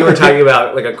I thought you were talking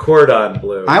about like a cordon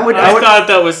bleu. I thought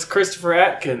that was Christopher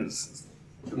Atkins.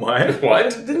 What?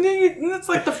 That's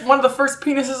like one of the first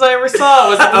penises I ever saw.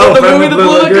 Was the movie The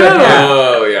Blue Lagoon? Yeah.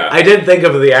 Oh, yeah. I did think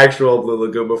of the actual Blue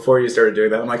Lagoon before you started doing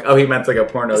that. I'm like, he meant like a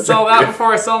porno. I saw that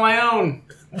before I saw my own.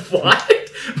 What?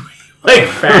 Like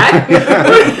fat?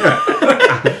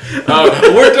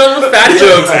 We're done with fat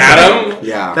jokes, Adam.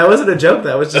 Yeah. That wasn't a joke.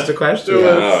 That was just a question.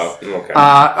 Yeah. Okay.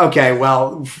 Okay,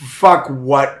 well, fuck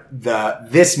what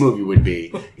this movie would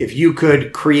be. If you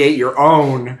could create your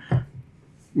own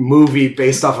movie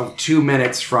based off of 2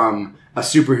 minutes from a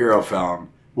superhero film,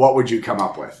 what would you come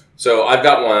up with? So I've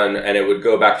got one, and it would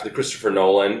go back to the Christopher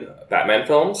Nolan Batman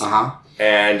films.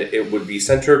 And it would be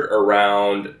centered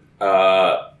around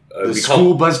the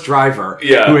school bus driver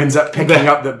who ends up picking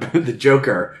up the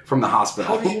Joker from the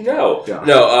hospital. How did you know? Yeah.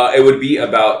 No, it would be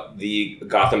about the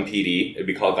Gotham PD. It'd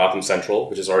be called Gotham Central,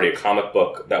 which is already a comic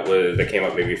book that came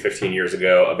out maybe 15 years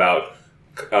ago about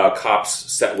cops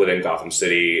set within Gotham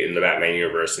City in the Batman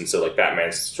universe. And so like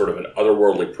Batman's sort of an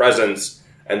otherworldly presence,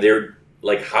 and they're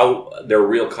like how they're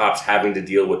real cops having to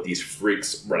deal with these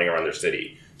freaks running around their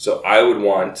city. So I would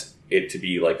want it to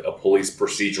be like a police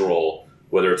procedural,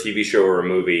 whether a TV show or a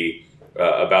movie,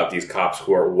 about these cops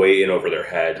who are way in over their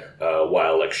head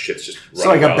while like shit's just running. So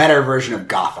like a better version of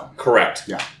Gotham. Correct.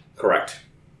 Yeah. Correct.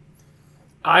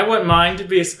 I want mine to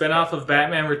be a spinoff of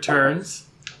Batman Returns.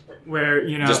 where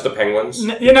Just the penguins.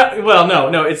 No.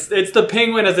 It's the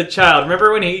penguin as a child.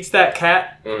 Remember when he eats that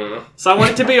cat? Mm-hmm. So I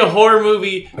want it to be a horror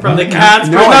movie from the cat's.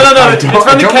 No,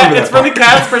 It's from the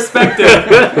cat's perspective.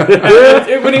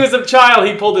 And when he was a child,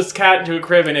 he pulled his cat into a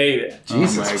crib and ate it.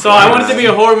 Jesus. So I want it to be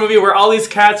a horror movie where all these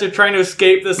cats are trying to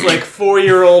escape this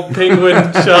 4-year-old penguin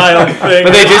child thing.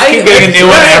 But they just keep getting a new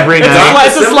one every night.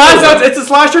 It's a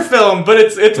slasher film, but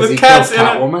it's with cats in it.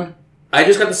 Catwoman? I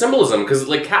just got the symbolism because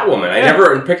Catwoman. I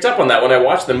never picked up on that when I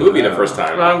watched the movie the first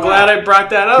time. Well, I'm glad I brought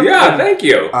that up. Yeah, thank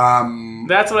you.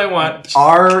 That's what I want.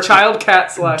 Child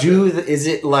cat slasher. Is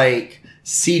it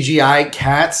CGI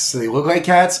cats, so they look like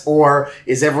cats, or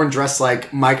is everyone dressed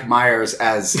like Mike Myers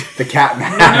as the cat in the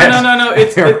hat? No.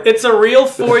 It's a real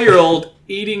 4-year-old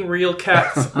eating real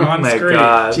cats on screen.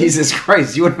 God. Jesus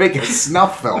Christ, you would make a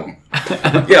snuff film.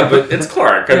 Yeah, but it's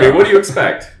Clark. I mean, what do you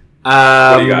expect?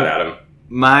 What do you got, Adam?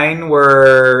 Mine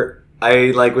were,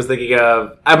 was thinking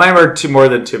of, mine were more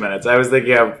than 2 minutes. I was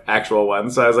thinking of actual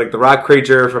ones. So I was like, the rock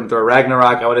creature from Thor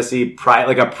Ragnarok. I want to see a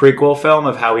prequel film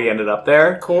of how he ended up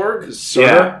there. Korg? Sorter?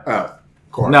 Yeah. Oh,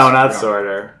 Korg. No, not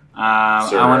Sorter.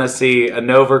 I want to see a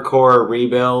Nova Corps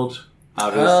rebuild.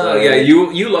 Obviously. Yeah,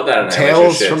 you love that Annihilation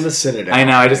Tales shit. from the Citadel. I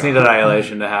know, I just need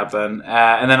Annihilation to happen.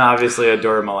 And then obviously a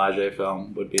Dora Milaje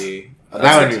film would be...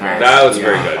 That would be great. That was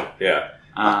very good, yeah.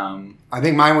 I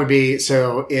think mine would be,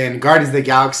 so in Guardians of the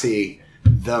Galaxy,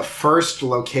 the first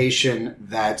location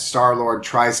that Star-Lord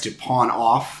tries to pawn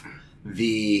off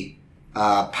the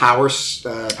Power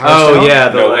Stone.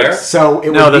 Nowhere? So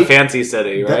it No, would the be, fancy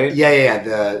city, right?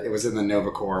 It was in the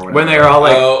Nova Corps. Or whatever. When they were all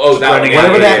that running one.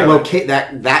 out whatever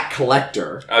of that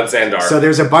collector. Xandar. So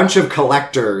there's a bunch of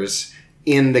collectors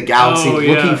in the galaxy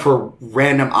looking for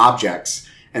random objects.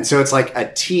 And so it's like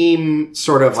a team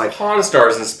sort of like... Pawn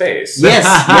Stars in space. Yes,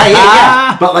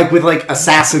 yeah. But with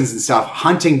assassins and stuff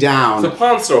hunting down So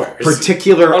Pawn Stars.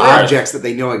 particular objects that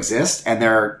they know exist, and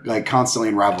they're constantly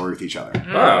in rivalry with each other.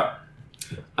 Oh.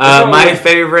 My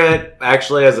favorite,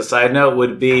 actually, as a side note,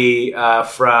 would be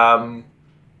from,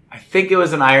 I think it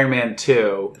was in Iron Man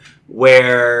 2,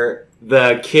 where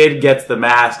the kid gets the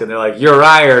mask and they're like, "You're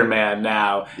Iron Man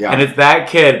now." Yeah. And it's that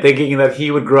kid thinking that he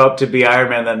would grow up to be Iron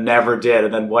Man that never did,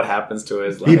 and then what happens to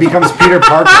his life? He becomes Peter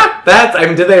Parker.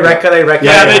 Did they recognize?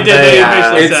 Yeah, they did. They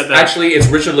officially said that. It's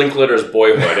Richard Linklater's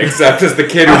Boyhood, except as the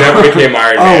kid who never became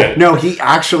Iron Man. Oh, no,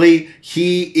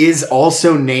 he is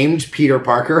also named Peter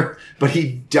Parker, but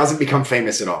he doesn't become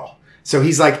famous at all. So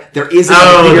he's like, there is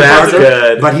another Peter that's Parker,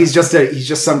 good. but he's just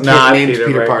some kid Not named Peter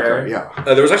Peter Parker. Parker. Yeah.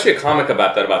 There was actually a comic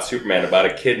about Superman, about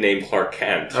a kid named Clark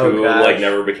Kent who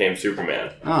never became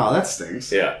Superman. Oh, that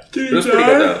stings. Yeah. It was pretty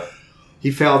good though. He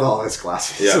failed all his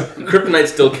classes. Yeah. Kryptonite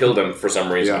still killed him for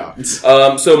some reason.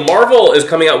 Yeah. So Marvel is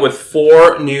coming out with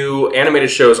 4 new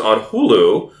animated shows on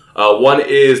Hulu. One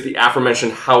is the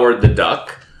aforementioned Howard the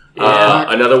Duck.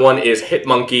 Another one is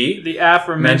Hitmonkey. The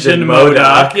aforementioned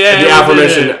MODOK. The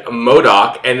aforementioned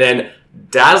MODOK. And then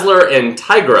Dazzler and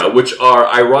Tigra, which are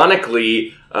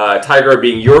ironically Tigra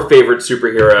being your favorite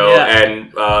superhero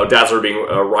and Dazzler being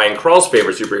Ryan Krall's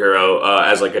favorite superhero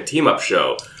as a team-up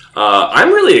show. I'm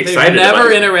really excited. They've never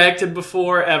interacted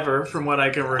before, ever, from what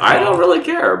I can recall. I don't really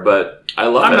care, but I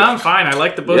love it. I'm fine. I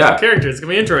like both the characters. It's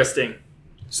going to be interesting.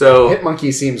 So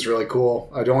Hitmonkey seems really cool.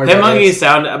 Don't worry Hitmonkey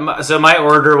sound. So my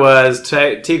order was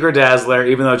Tigra Dazzler,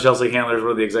 even though Chelsea Handler's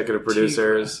one of the executive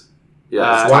producers.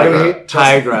 Why do we hate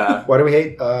Tigra? Why do we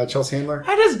hate Chelsea Handler?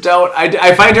 I just don't.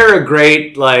 I find her a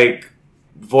great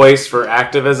voice for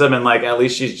activism, and at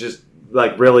least she's just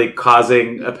really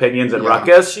causing opinions and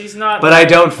ruckus. She's not. But I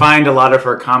don't find a lot of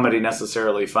her comedy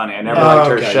necessarily funny. I never liked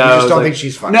her shows. You just don't think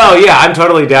she's funny? No, yeah, I'm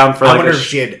totally down for. I wonder if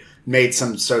she had made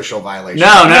some social violation. No.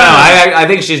 I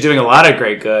think she's doing a lot of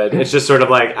great good. It's just sort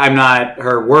of I'm not.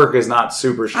 Her work is not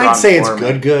super strong. I'd say it's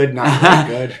good, not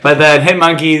really good. But then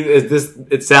Hitmonkey is this.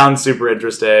 It sounds super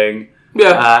interesting.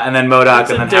 Yeah. And then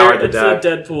MODOK, and then Howard the Duck. It's a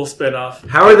Deadpool spinoff.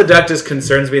 Howard the Duck just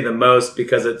concerns me the most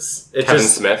because it's Kevin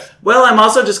just Smith. Well, I'm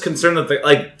also just concerned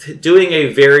that doing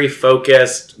a very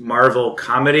focused Marvel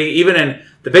comedy. Even in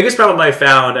the biggest problem I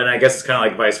found, and I guess it's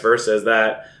kind of vice versa, is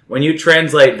that when you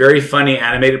translate very funny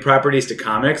animated properties to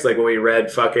comics, like when we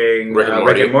read fucking Rick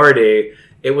and Morty,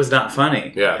 it was not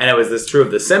funny. Yeah. And it was this true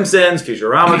of The Simpsons,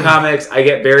 Futurama comics. I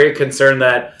get very concerned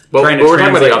that But trying to we're talking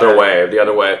about translate the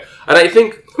other way. And I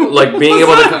think being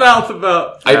able to mouth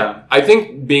about. I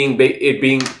think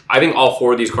I think all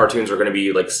 4 of these cartoons are going to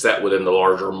be set within the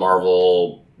larger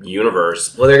Marvel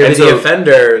universe. Well, they're going to be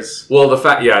Offenders. Well,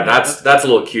 that's a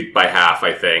little cute by half.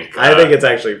 I think. I think it's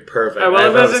actually perfect. I thought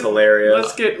it was hilarious.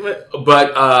 Let's get.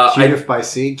 But cute if by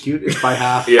C, cute if by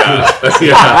half. Yeah.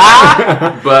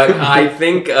 But I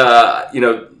think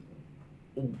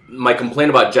my complaint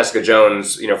about Jessica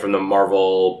Jones, from the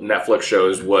Marvel Netflix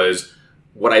shows was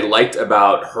what I liked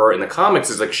about her in the comics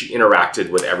is like she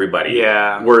interacted with everybody.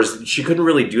 Yeah. Whereas she couldn't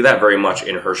really do that very much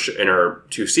in her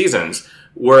 2 seasons.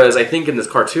 Whereas I think in this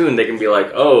cartoon they can be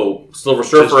like, oh, Silver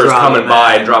Surfer is coming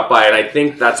by, drop by, and I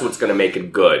think that's what's going to make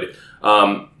it good.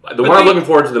 The one I'm looking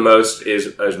forward to the most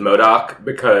is MODOK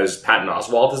because Patton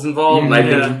Oswalt is involved, and I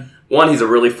think 1, he's a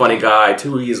really funny guy.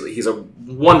 2, he's a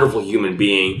wonderful human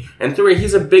being, and 3,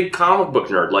 he's a big comic book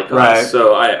nerd like us.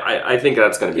 So I think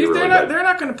that's going to be really good. They're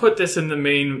not going to put this in the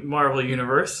main Marvel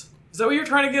universe. Is that what you're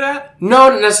trying to get at?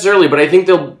 No, not necessarily, but I think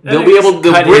they'll be able to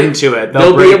cut into it.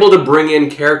 They'll be able to bring in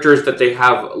characters that they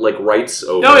have like rights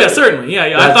over. Oh yeah, certainly.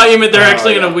 Yeah. I thought you meant they're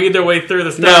actually going to weed their way through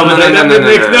the stuff.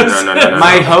 No.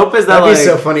 My hope is that that'd be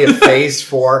so funny if Phase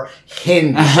 4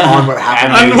 hinged on what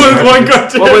happened.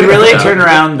 What would really turn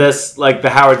around this, like the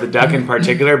Howard the Duck in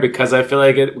particular, because I feel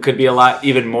like it could be a lot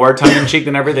even more tongue in cheek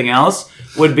than everything else,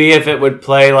 would be if it would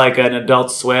play like an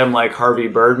Adult Swim, like Harvey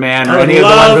Birdman, or any of the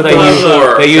ones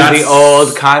where they use the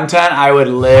old content. I would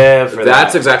live for that.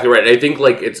 That's exactly right. I think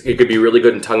like it could be really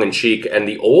good in tongue in cheek, and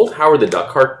the old Howard the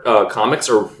Duck comics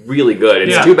are really good.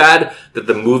 It's too bad that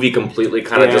the movie completely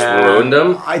kind of just ruined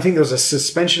them. I think there's a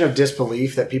suspension of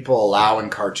disbelief that people allow in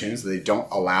cartoons that they don't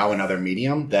allow in other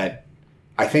medium. That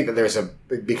I think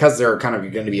that because they're kind of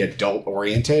going to be adult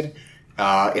oriented.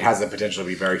 It has the potential to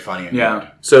be very funny. And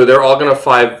good. So they're all going to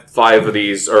five of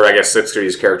these, or I guess 6 of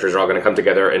these characters are all going to come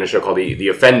together in a show called The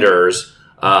Offenders.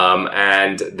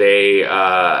 And they,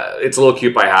 it's a little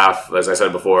cute by half, as I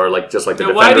said before, just like the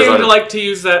Defenders. Why do you like to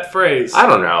use that phrase? I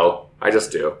don't know. I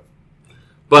just do.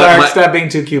 Clark, stop being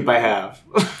too cute by half.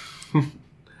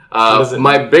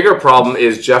 My bigger problem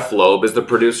is Jeff Loeb is the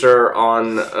producer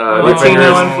on what's he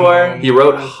known for? He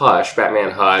wrote Hush,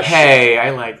 Batman Hush. Hey, I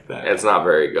like that. It's not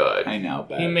very good. I know,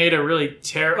 but he made a really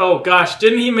terrible. Oh gosh,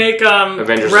 didn't he make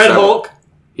Avengers Red 7. Hulk?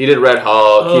 He did Red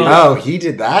Hulk. He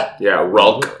did that? Yeah,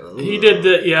 Rulk. He did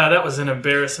that was an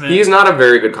embarrassment. He's not a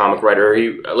very good comic writer.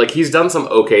 He's done some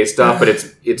okay stuff, but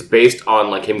it's based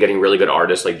on him getting really good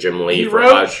artists like Jim Lee for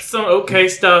wrote Hush. some okay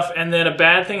stuff, and then a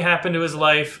bad thing happened to his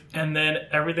life, and then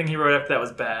everything he wrote after that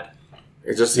was bad.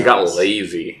 It's just he got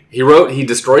lazy. He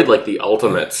destroyed the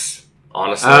Ultimates.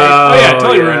 Honestly,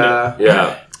 totally ruined it.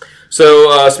 Yeah.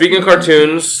 So, speaking of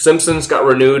cartoons, Simpsons got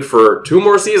renewed for 2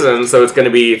 more seasons, so it's going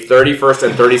to be 31st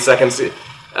and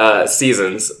 32nd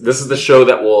seasons. This is the show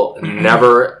that will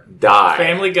never die.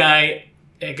 Family Guy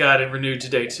got it renewed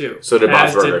today, too. So did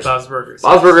Bob's Burgers.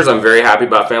 Bob's Burgers, I'm very happy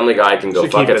about. Family Guy can go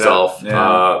fuck itself.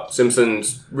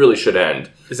 Simpsons really should end.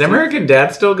 Is American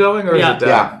Dad still going, or is it done?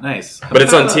 Yeah. Nice. But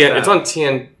it's on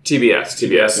TBS.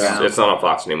 Yeah. It's not on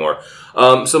Fox anymore.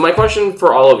 So my question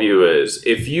for all of you is,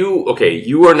 if you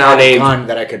are now named... gun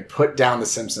that I could put down The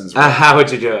Simpsons with. How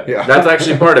would you do it? Yeah. That's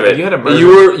actually part of it. You had a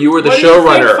murder. You were the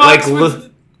showrunner.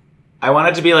 I want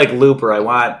it to be like Looper. I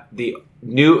want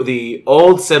the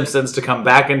old Simpsons to come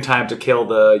back in time to kill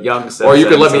the young Simpsons. Or you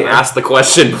could let me ask the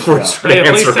question before you start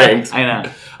answering. I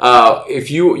know.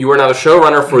 If you are now the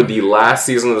showrunner for the last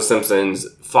season of The Simpsons,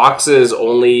 Fox's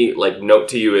only note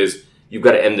to you is you've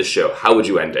got to end the show. How would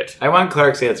you end it? I want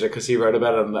Clark's answer because he wrote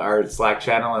about it on our Slack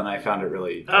channel, and I found it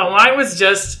really. Mine was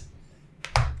just.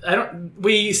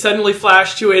 We suddenly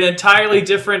flashed to an entirely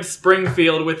different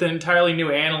Springfield with an entirely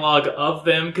new analog of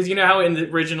them, because you know how in the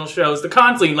original shows, the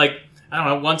constantly I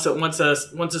don't know, once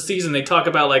a season they talk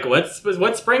about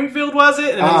what Springfield was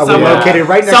it? And then located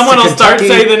right next someone to will start Kentucky,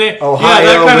 saying the name, Ohio,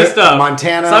 that kind of stuff.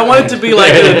 Montana. So I want it to be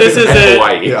like this is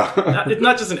Hawaii. it's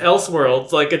not just an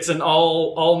Elseworlds, it's an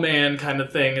all man kind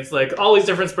of thing. It's all these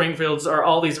different Springfields are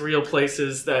all these real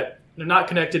places that they're not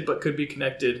connected but could be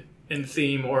connected in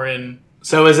theme or in.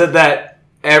 So is it that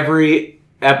every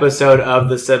episode of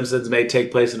The Simpsons may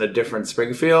take place in a different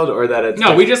Springfield, or that it's...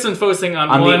 No, we just been focusing on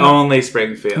one... the only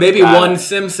Springfield. Maybe one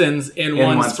Simpsons in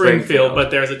one Springfield, but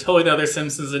there's a totally other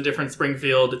Simpsons in different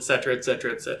Springfield, etc.,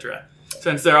 etc., etc.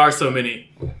 Since there are so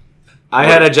many. I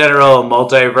had a general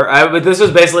multiverse... But this was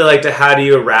basically to how do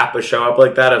you wrap a show up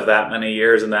like that of that many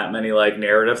years and that many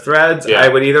narrative threads. Yeah. I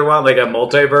would either want a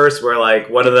multiverse where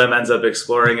one of them ends up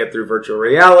exploring it through virtual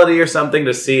reality or something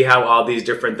to see how all these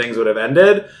different things would have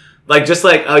ended. You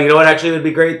know what actually would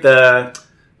be great?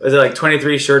 Was it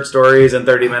 23 short stories in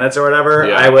 30 minutes or whatever?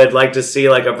 Yeah. I would like to see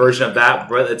a version of that.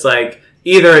 But it's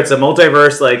either it's a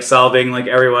multiverse solving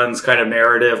everyone's kind of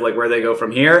narrative where they go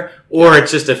from here, or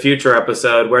it's just a future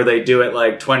episode where they do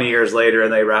it 20 years later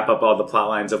and they wrap up all the plot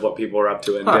lines of what people were up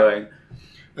to and doing.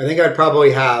 I think I'd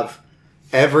probably have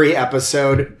every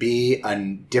episode be a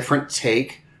different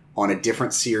take on a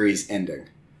different series ending.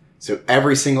 So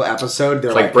every single episode,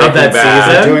 they're Like like Breaking that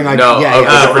Bad. season? doing like No, yeah, of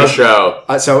yeah. a different show.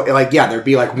 So like there'd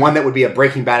be like one that would be a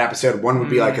Breaking Bad episode, one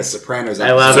would be like a Sopranos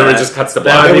episode. I love So that. it just cuts the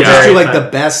That block. would They be would just very do like fun. the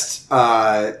best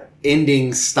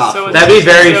ending stuff. So That'd be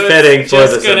very so fitting it's for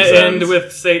just The gonna Simpsons. end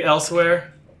with say elsewhere.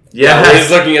 Yeah, he's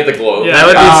Yes. looking at the globe. Yeah. That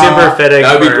would be super fitting.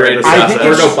 That would be for great. The I think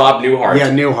Simpsons. Or no, Bob Newhart. Yeah,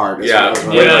 Newhart. is Yeah. what it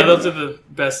was. Yeah, like- those are the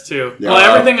best too. Yeah. Well,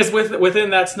 everything is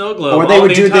within that snow globe. Or they All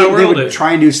would the do. entire They world would is.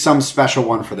 try and do some special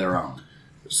one for their own.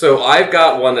 So I've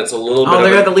got one that's a little bit Oh,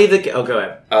 they're of going to leave the... Oh, go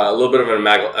ahead. a little bit of an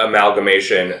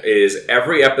amalgamation. Is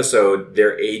every episode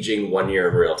they're aging 1 year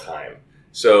in real time.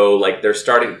 So like they're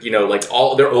starting, like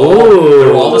they're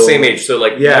all the same age. So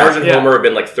like Yeah. Marge and Yeah. Homer have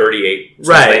been like 38 since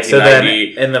Right, so then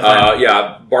 1990. in the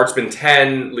final- Bart's been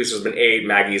 10, Lisa's been 8,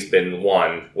 Maggie's been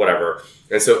 1, whatever.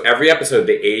 And so every episode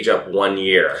they age up 1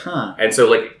 year. Huh. And so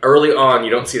like early on you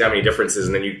don't see that many differences,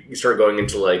 and then you start going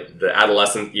into like the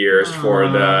adolescent years for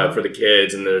the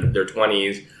kids in their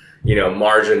 20s.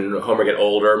 Marge and Homer get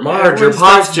older. Marge, your Everyone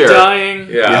starts posture. dying.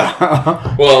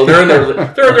 Yeah. Well, they're in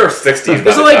their 60s.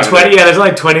 There's only 20. Yeah, there's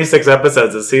only 26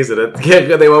 episodes a season.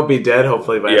 They won't be dead.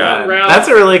 Hopefully by Yeah. then. Ralph- That's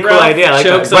a really cool Ralph idea. I like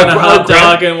chokes that. on a hot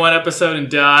Grandpa- dog in one episode and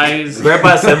dies.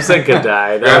 Grandpa Simpson could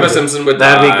die. Grandpa Simpson would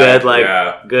That'd die. be good.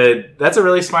 Yeah. Good. That's a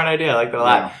really smart idea. I like that a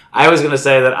lot. Yeah. I was going to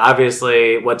say that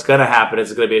obviously what's going to happen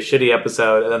is it's going to be a shitty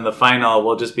episode, and then the final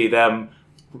will just be them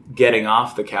getting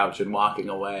off the couch and walking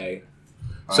away.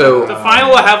 So The final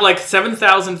will have like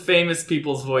 7,000 famous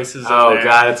people's voices. in Oh there.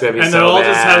 god, it's going to be And so they'll all bad.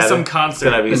 just have some concert.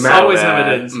 It's gonna be It's so always bad.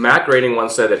 evidence. Matt Groening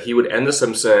once said that he would end The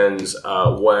Simpsons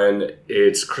when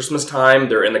it's Christmas time.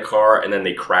 They're in the car and then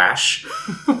they crash,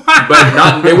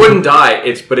 but they wouldn't die.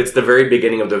 But it's the very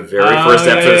beginning of the very first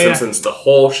yeah, episode of yeah, The Simpsons. The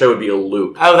whole show would be a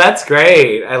loop. Oh, that's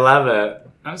great. I love it.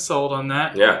 I'm sold on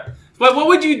that. Yeah. But what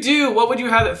would you do? What would you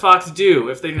have that Fox do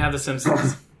if they didn't have The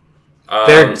Simpsons?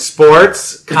 They're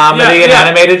sports, comedy, and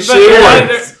animated But they're-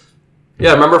 shit.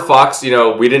 Yeah, remember Fox, we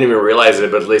didn't even realize it,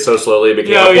 but they so slowly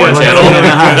became Yeah, a porn yeah.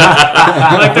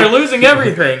 channel. like they're losing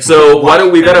everything. So why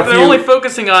don't we got If a they're few... only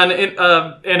focusing on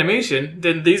animation,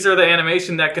 then these are the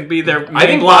animation that can be their main I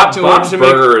think block Bob's to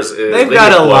make. Burgers is... They've they got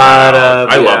just a blow lot it out. of.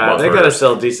 I love yeah, Bob's they've got a Burgers.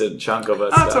 still decent chunk of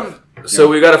us. Awesome. So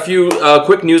we got a few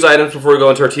quick news items before we go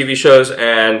into our TV shows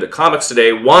and comics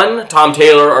today. One, Tom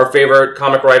Taylor, our favorite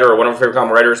comic writer, or one of our favorite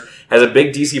comic writers, has a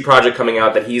big DC project coming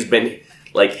out that he's been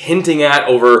hinting at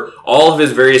over all of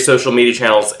his various social media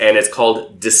channels, and it's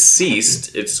called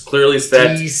Deceased. It's clearly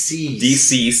set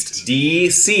Deceased,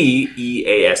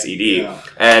 DCEASED, Yeah.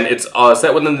 and it's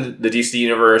set within the DC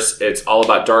universe. It's all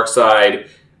about Darkseid.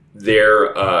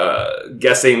 They're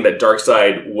guessing that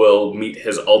Darkseid will meet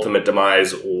his ultimate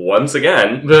demise once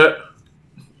again.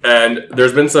 And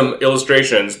there's been some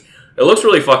illustrations. It looks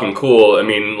really fucking cool. I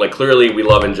mean, clearly we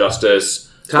love Injustice.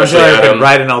 Tom Especially Taylor could Adam.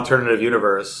 write an alternative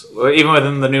universe. Even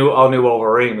within the all new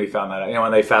Wolverine, we found that.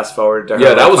 When they fast forward to her.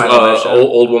 Yeah, that was final mission.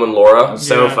 old woman Laura. I'm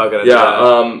so Yeah. fucking into Yeah,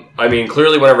 that. I mean,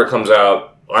 clearly whenever it comes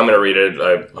out, I'm going to read it.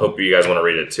 I hope you guys want to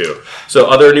read it too. So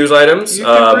other news items. You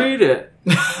can read it.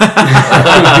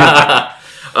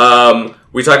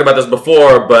 We talked about this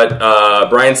before, but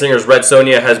Bryan Singer's Red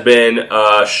Sonja has been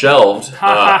shelved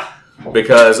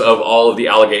because of all of the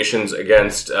allegations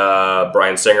against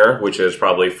Bryan Singer, which is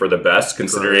probably for the best,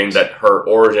 considering that her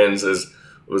origins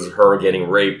was her getting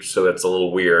raped, so that's a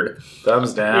little weird.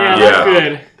 Thumbs down. Yeah, Yeah. that's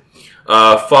good.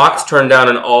 Fox turned down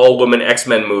an all-woman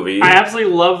X-Men movie. I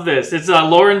absolutely love this. It's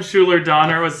Lauren Schuler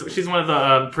Donner she's one of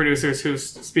the producers who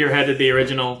spearheaded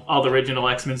all the original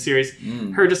X-Men series.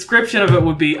 Her description of it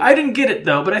would be, I didn't get it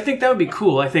though, but I think that would be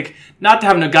cool. I think not to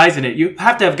have no guys in it. You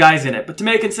have to have guys in it, but to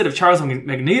make instead of Charles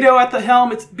Magneto at the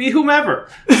helm, it's be whomever.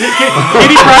 Katie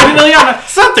Pryde and Ileana,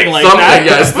 something like that.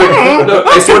 Yes. No,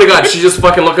 I swear to God, she just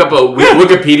fucking look up a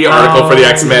Wikipedia article for the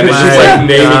X-Men, and she's naming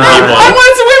people. I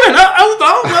want some women.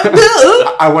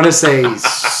 I want to say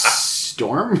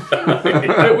Storm.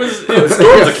 It was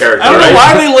Storm's a character, I don't know right?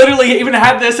 why they literally even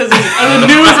had this as a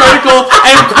news article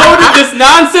and quoted this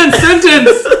nonsense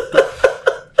sentence.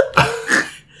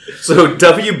 So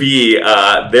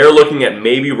WB, they're looking at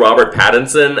maybe Robert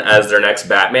Pattinson as their next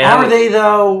Batman. Are they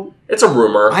though? It's a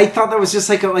rumor. I thought that was just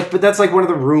but that's one of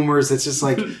the rumors that's just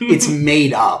it's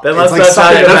made up. Then It's let's not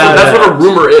talk something- about that's what a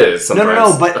rumor is. No,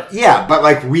 Sometimes.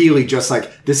 but really just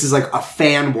this is a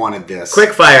fan wanted this.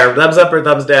 Quick fire. Thumbs up or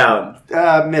thumbs down?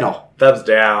 Middle. Thumbs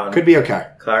down. Could be okay.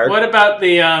 Clark. What about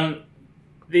the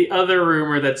other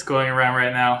rumor that's going around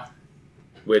right now?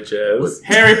 Which is?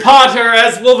 Harry Potter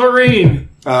as Wolverine.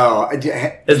 Oh, Is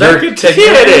that You're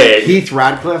continuing? kidding. Heath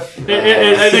Radcliffe.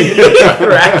 I think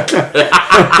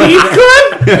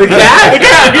The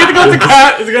cat? Heath goes to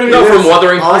cat. Is going to No, be from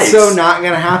Wuthering Heights. Also, not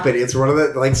gonna happen. It's one of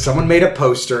the like someone made a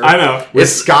poster. I know. with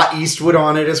Scott Eastwood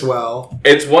on it as well.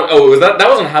 It's one oh was that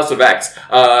was on House of X.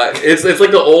 It's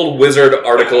like the old Wizard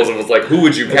articles. It was like, who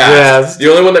would you cast? Yes. The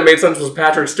only one that made sense was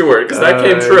Patrick Stewart because that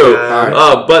came true.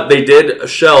 God. But they did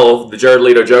shelve the Jared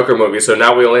Leto Joker movie, so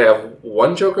now we only have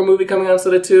one Joker movie coming out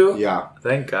instead of two. Yeah,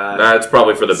 Thank God. That's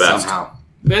probably for the best. somehow.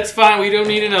 That's fine. We don't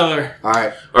need another. All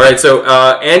right. All right, so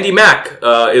Andy Mack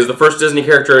is the first Disney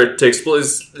character to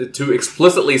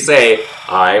explicitly say,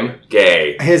 "I'm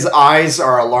gay." His eyes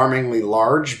are alarmingly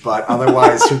large, but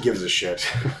otherwise, who gives a shit?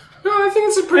 No, I think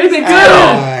it's a pretty big deal.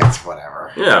 It's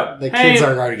whatever. Yeah. The kids Hey.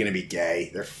 aren't already going to be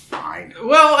gay. They're fine.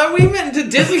 Well, we meant to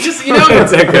Disney. Just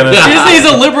What's that gonna- Disney's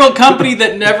a liberal company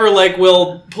that never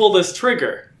will pull this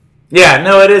trigger. Yeah,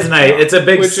 no, it is nice. It's a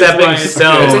big Which is stepping why it's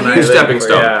stone. good. It's a huge I think, stepping for-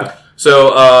 stone. Yeah. So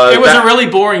It was a really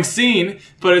boring scene,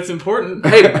 but it's important.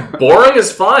 hey, boring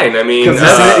is fine. I mean,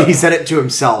 Because he said it to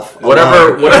himself.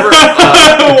 whatever,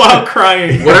 While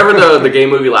crying. whatever the gay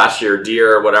movie last year,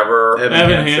 Dear, or whatever.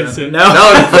 Evan Hansen. No.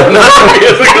 No,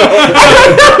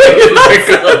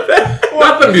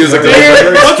 not the musical.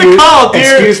 Dear, what's it called?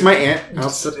 Dear. Excuse my aunt.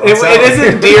 It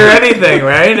isn't deer anything,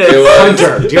 right? It It's, was.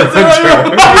 Hunter. Dear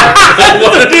Hunter.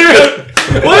 Dear.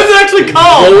 What is it actually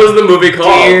called? What was the movie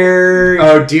called? deer.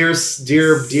 Oh, dear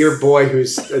boy,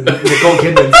 who's Nicole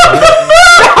Kidman's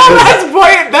That's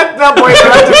boy. That's not boy.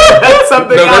 That's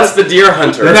something No, else. that's the Deer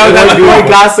Hunter. No, that's Boy boy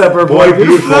gossip or boy Boy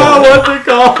Beautiful. Oh, what's it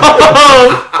called?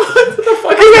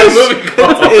 What is that movie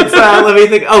called? It's let me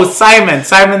think. Oh, Simon.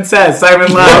 Simon Says.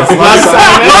 Simon Loves. Love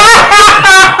Simon.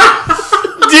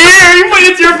 Deer.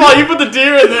 It's your fault. You put the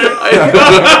deer in there.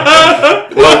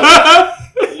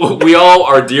 Well, we all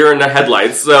are deer in the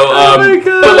headlights. So, Oh my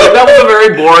God. but like, that was a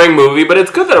very boring movie. But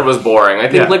it's good that it was boring. I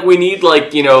think Yeah. like we need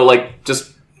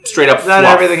just straight up. Not fluff.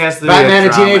 everything has to be Batman a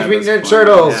and drama Teenage at Mutant this Ninja point.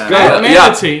 Turtles. Yeah. Go.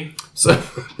 Manatee. So,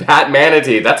 Bat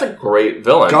Manatee. That's a great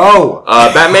villain. Go.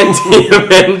 Batman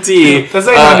TMNT. That's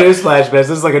like no newsflash, but this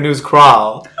is like a news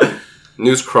crawl.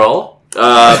 News Crawl.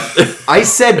 I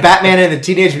said Batman and the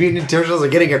Teenage Mutant Ninja Turtles are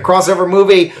getting a crossover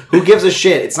movie. Who gives a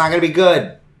shit? It's not going to be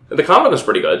good. The comic was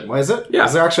pretty good. What is it? Yeah.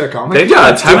 Is there actually a comic? They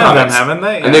done a Two ton of them, comics. haven't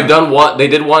they? And they've done one. They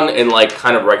did one in like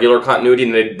kind of regular continuity,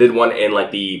 and they did one in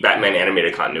like the Batman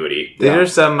animated continuity. These are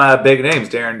some big names.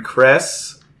 Darren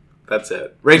Criss. That's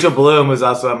it. Rachel Bloom was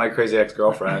also on My Crazy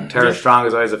Ex-Girlfriend. Tara Strong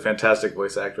is always a fantastic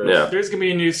voice actress. Yeah. There's going to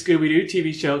be a new Scooby-Doo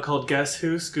TV show called Guess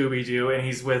Who Scooby-Doo, and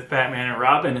he's with Batman and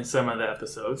Robin in some of the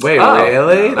episodes. Wait, Oh,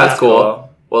 really? That's cool.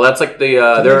 Well, that's like the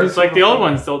they're It's like the old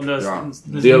ones. The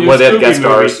what they have guest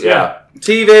stars. Yeah.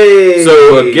 TV.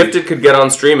 So Gifted could get on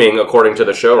streaming according to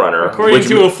the showrunner. According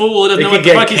to a fool who doesn't It know could what the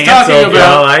get fuck he's canceled. talking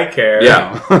about. I care.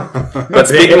 Yeah. But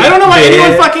speaking, I don't know why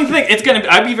anyone Yeah. fucking think it's gonna.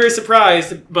 I'd be very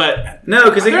surprised, but No,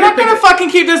 because they're not gonna fucking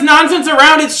keep this nonsense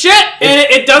around. It's shit, and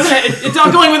it doesn't. It's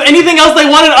not going with anything else they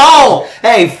want at all.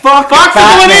 Hey, fuck Fox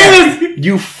Batman. is the one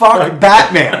You fuck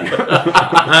Batman.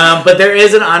 But there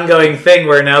is an ongoing thing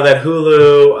where now that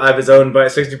Hulu is owned by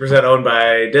 60% owned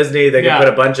by Disney, they can Yeah. put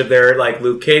a bunch of their like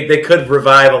Luke Cage. They could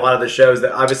revive a lot of the shows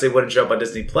that obviously wouldn't show up on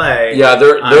Disney Play. yeah,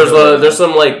 there's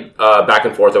some like back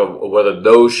and forth of whether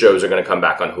those shows are going to come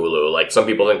back on Hulu. Like some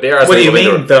people think they are. What some do you people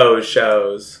think mean they're- those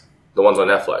shows? The ones on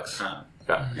Netflix. Oh.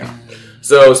 Yeah.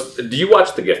 So, do you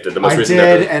watch The Gifted? The most I recent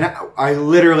did, episode? and I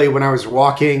literally, when I was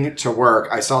walking to work,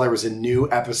 I saw there was a new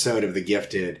episode of The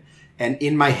Gifted, and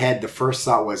in my head, the first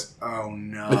thought was, "Oh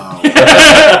no!" I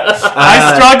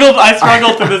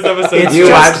struggled through this episode. You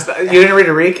you didn't read a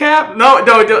recap? No.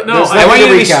 There's I want you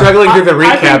to be recap. struggling through the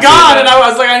recap. I've been gone, and I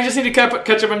was like, I just need to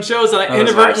catch up on shows, and I let's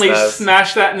inadvertently watch those.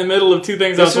 smashed that in the middle of two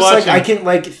things I It's was just watching.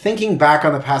 like I can thinking back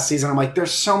on the past season. I'm like,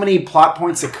 there's so many plot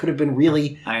points that could have been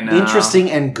really I know. interesting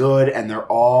and good, and they're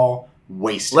all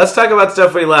wasted. Let's talk about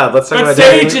stuff we love. Let's talk But about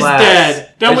Sage Daily is Class. dead.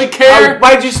 Don't we Oh, care?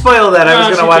 why'd you spoil that? I No, was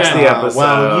going she to watch did. the episode.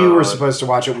 Well, you were supposed to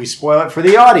watch it. We spoil it for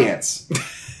the audience.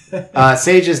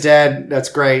 Sage is dead. That's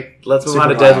great. Let's move Super on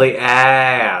to glad. Deadly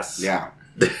Ass. Yeah.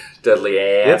 Deadly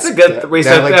Ass. It's a good. We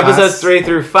said Deadly episodes Class. 3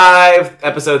 through 5.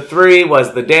 Episode 3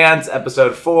 was the dance.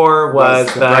 Episode 4 was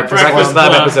Was the the Breakfast Breakfast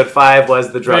Club. Club. Episode 5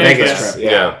 was the drug Vegas trip. trip,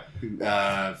 Yeah. Fear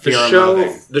The and show,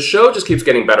 Loathing. the show just keeps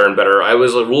getting better and better. I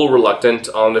was a little reluctant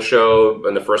on the show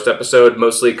in the first episode,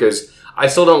 mostly because I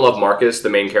still don't love Marcus, the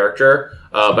main character,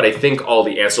 but I think all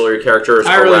the ancillary characters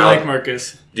I around... really like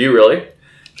Marcus. Do you really?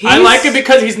 I like it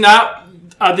because he's not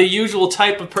the usual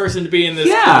type of person to be in this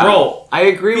role. I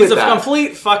agree He's with a that.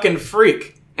 complete fucking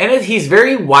freak. And he's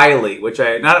very wily, which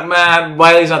wily's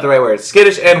not the right word.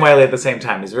 Skittish and wily at the same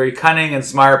time. He's very cunning and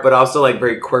smart, but also like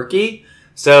very quirky.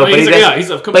 So, he's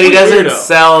a complete but he doesn't weirdo.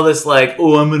 sell this like,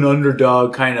 oh, I'm an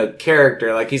underdog kind of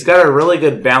character. Like he's got a really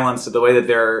good balance to the way that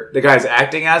the guy's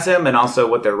acting as him, and also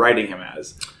what they're writing him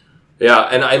as. Yeah,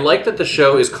 and I like that the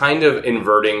show is kind of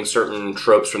inverting certain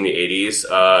tropes from the 80s.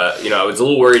 I was a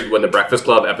little worried when the Breakfast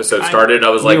Club episode started. I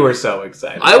was like, we were so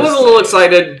excited. I was a little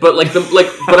excited, but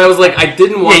but I was like, I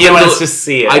didn't want. Yeah, you them want to, us to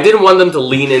see it. I didn't want them to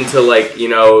lean into like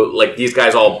these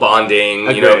guys all bonding,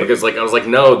 Agreed. because I was like,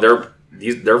 no,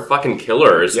 they're fucking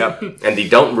killers, Yep. and they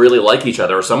don't really like each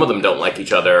other, or some of them don't like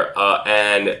each other,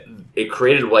 and it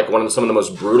created like some of the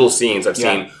most brutal scenes I've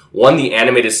seen. One, the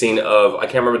animated scene of, I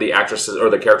can't remember the actress or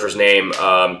the character's name.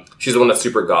 She's the one that's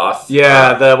super goth.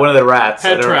 Yeah, one of the rats.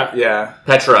 Petra.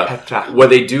 Petra. Where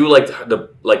they do like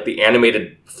the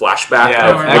animated flashback. Yeah,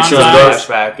 of actual montage.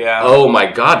 flashback. Yeah. Oh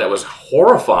my god, that was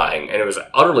horrifying, and it was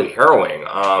utterly harrowing.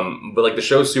 But like the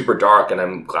show's super dark, and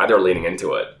I'm glad they're leaning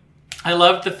into it. I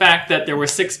loved the fact that there were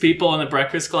 6 people in the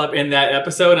Breakfast Club in that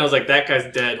episode, and I was like, that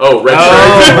guy's dead. Oh, Red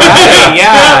Oh, Shirt. right,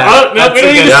 yeah. Oh, no, we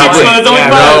didn't even Yeah, 6 one, it's only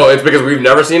 5. No, it's because we've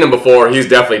never seen him before. He's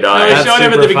definitely No, died. they That's showed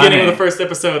him at the super beginning funny. of the first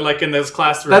episode, like in those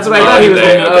classrooms. That's what I Oh, thought he was.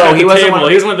 they- He wasn't one.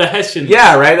 He was one of the Hessians.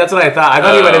 Yeah, right. That's what I thought. I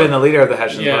thought he might have been the leader of the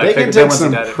Hessians. Yeah. but I They can figured then take once he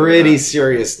some died, I pretty figured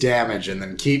serious damage and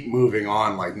then keep moving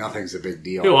on like nothing's a big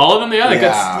deal. Who, all of them? Yeah, they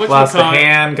Yeah. got lost a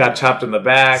hand, got chopped in the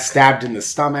back. Stabbed in the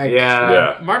stomach.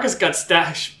 Yeah. Marcus got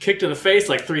kicked in the face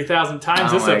like 3,000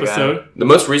 times Oh this my episode. The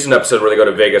most recent episode where they go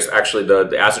to Vegas, actually,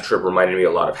 the acid trip reminded me a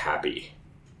lot of Happy.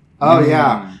 Oh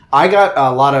yeah, I got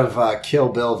a lot of Kill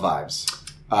Bill vibes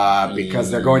because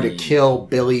they're going to kill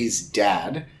Billy's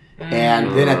dad,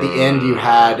 and then at the end you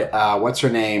had what's her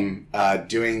name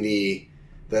doing the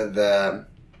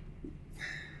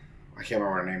I can't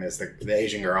remember what her name is, the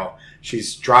Asian girl.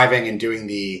 She's driving and doing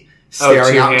the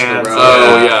staring two out into hands. the road.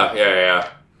 Oh, yeah.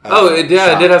 It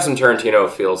shot. did have some Tarantino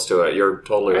feels to it. You're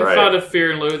totally I right. thought of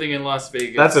Fear and Loathing in Las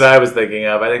Vegas. That's what I was thinking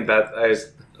of. I think that I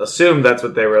assumed that's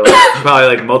what they were like. Probably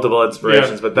like multiple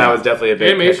inspirations, but that was definitely a big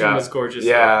animation pickup. was gorgeous.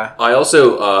 Yeah. I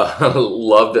also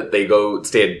love that they go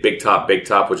stay at Big Top,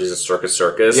 which is a circus.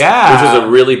 Yeah. Which was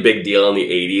a really big deal in the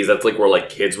 80s. That's like where like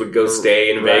kids would go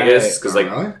stay in Right. Vegas. Because Oh,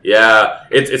 really? yeah,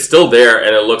 it's still there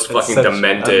and it looks fucking such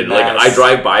demented. a Like mess. I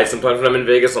drive by sometimes when I'm in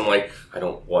Vegas, I'm like, I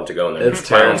don't want to go in there. It's There's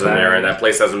clowns in terrifying. there, and that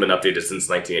place hasn't been updated since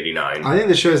 1989. I think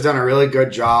the show has done a really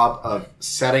good job of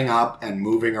setting up and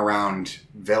moving around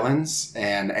villains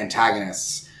and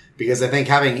antagonists, because I think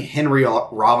having Henry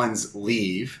Rollins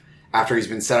leave after he's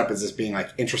been set up as this being like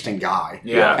interesting guy,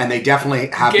 Yeah. and they definitely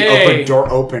have Gay. the open door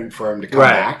open for him to come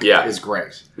Right. back, Yeah. is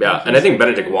great. Yeah, and I think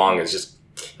Benedict Wong is just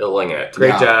killing it. Great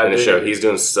Yeah. job. in the show. He's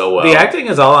doing so well. The acting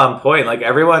is all on point. Like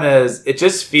everyone is, it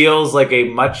just feels like a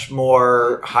much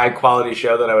more high quality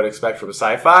show than I would expect from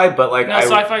sci-fi. But like, No,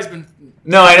 sci-fi's been...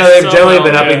 no, I know they've so generally well,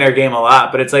 been upping yeah. their game a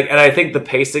lot. But it's like, and I think the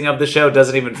pacing of the show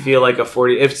doesn't even feel like a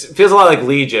 40. It feels a lot like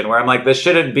Legion, where I'm like, this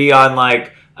shouldn't be on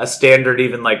like a standard,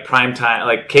 even like prime time,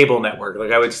 like cable network.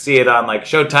 Like I would see it on like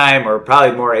Showtime or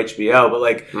probably more HBO, but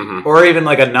like, or even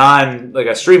like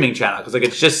a streaming channel. Because like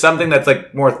it's just something that's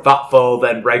like more thoughtful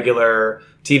than regular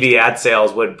TV ad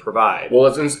sales would provide. Well,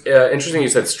 it's interesting you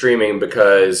said streaming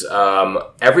because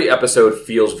every episode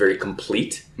feels very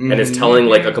complete and is telling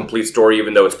like a complete story,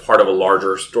 even though it's part of a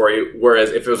larger story.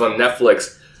 Whereas if it was on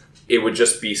Netflix, it would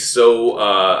just be so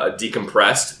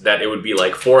decompressed that it would be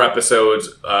like 4 episodes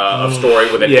of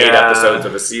story within 8 Yeah. episodes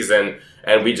of a season.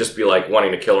 And we'd just be like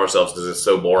wanting to kill ourselves because it's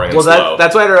so boring and Well, slow.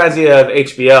 that's why it reminds me of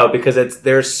HBO, because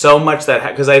there's so much that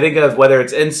because I think of whether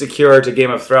it's Insecure to Game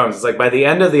of Thrones, it's like by the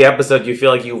end of the episode you feel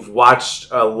like you've watched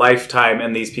a lifetime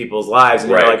in these people's lives,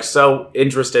 and Right. you're like so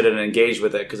interested and engaged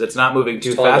with it because it's not moving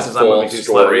too telling fast, a it's not moving full too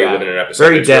slow. story Yeah. within an episode.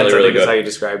 Very It's dense. really, I really think is good. how you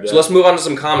described it. So let's move on to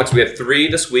some comics. We had 3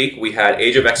 this week. We had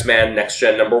Age of X-Men Next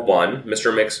Gen #1, Mr.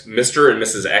 and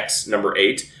Mrs. X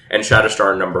 #8, and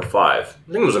Shatterstar #5. I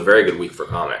think it was a very good week for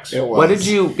comics. It was. What did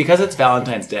you? Because it's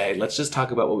Valentine's Day, let's just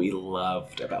talk about what we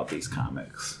loved about these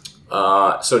comics.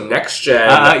 So Next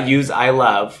Gen, Use I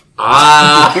love.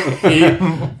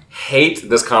 I hate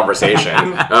this conversation.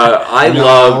 I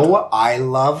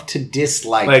love to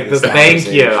dislike Like this this, thank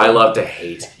conversation. you. I love to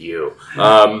hate you.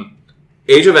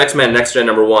 Age of X-Men Next Gen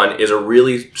 #1 is a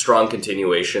really strong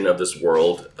continuation of this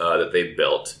world that they've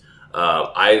built.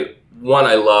 I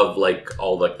love like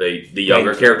all like the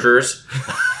younger characters.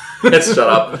 Shut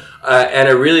up. And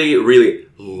I really, really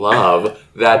love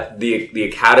that the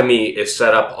Academy is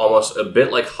set up almost a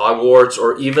bit like Hogwarts,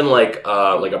 or even like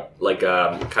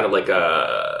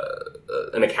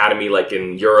an academy like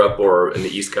in Europe or in the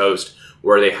East Coast,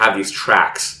 where they have these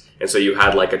tracks. and so you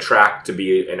had like a track to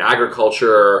be in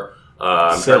agriculture,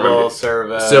 Civil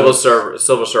service.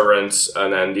 civil servants,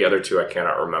 and then the other two I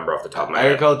cannot remember off the top of my head.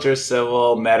 Agriculture,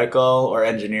 civil, medical, or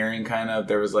engineering kind of.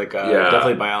 There was like a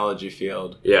definitely biology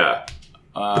field. Yeah.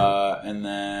 And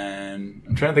then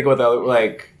I'm trying to think what that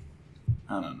like.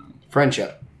 I don't know.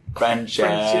 Friendship. Friendship.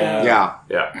 Yeah.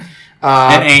 Yeah.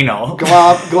 And anal.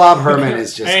 Glob Herman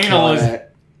is just Anal killing is- it.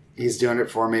 He's doing it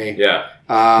for me. Yeah.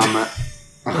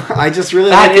 I just really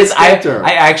That like is, his character.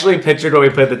 I actually pictured when we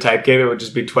played the type game, it would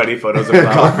just be 20 photos of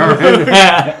Glob Glob.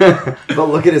 Herman. But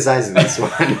look at his eyes in this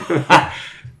one.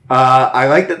 I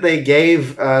like that they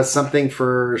gave something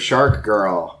for Shark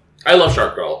Girl I love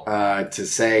Shark Girl. to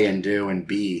say and do and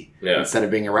be instead of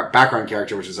being a background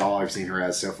character, which is all I've seen her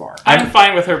as so far. I'm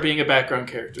fine with her being a background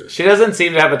character. She doesn't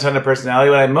seem to have a ton of personality.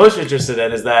 What I'm most interested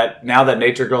in is that now that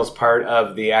Nature Girl's part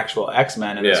of the actual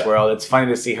X-Men in this world, it's funny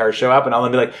to see her show up and all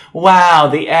them be like, wow,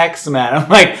 the X-Men. I'm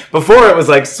like, before it was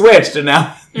like switched and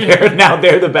now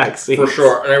they're the backseat. For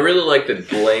sure. And I really like that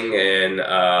Bling and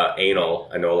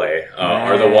Anole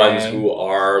are the ones who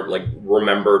are like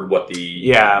remembered what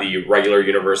the regular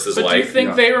universe is But like. do you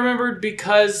think they remembered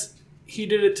because he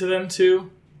did it to them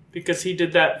too? Because he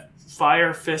did that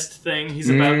fire fist thing he's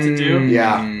about to do?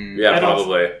 Yeah. Yeah, I don't-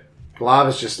 probably. Glob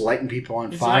is just lighting people on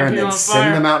He's fire lighting and then people on sending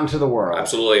fire. them out into the world.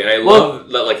 Absolutely. And I love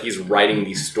that like he's writing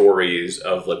these stories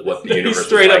of like what the universe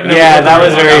straight is up like. Yeah, that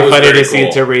was very funny very to see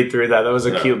cool. to read through that. That was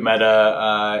a cute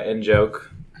meta in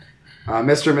joke.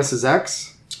 Mr. and Mrs.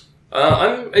 X.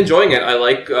 I'm enjoying it. I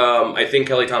like. I think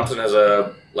Kelly Thompson has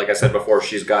like I said before,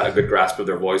 she's got a good grasp of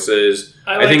their voices.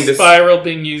 I like think Spiral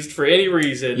being used for any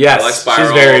reason. Yes, I like Spiral.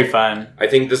 she's very fun. I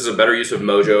think this is a better use of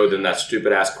Mojo than that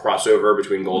stupid ass crossover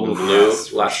between Gold and Blue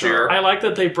last year. I like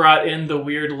that they brought in the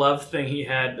weird love thing he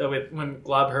had with when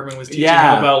Glob Herman was teaching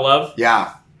Yeah. him about love.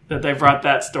 Yeah. That they brought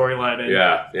that storyline in.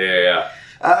 Yeah.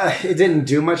 It didn't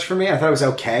do much for me. I thought it was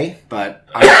okay, but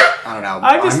I don't know.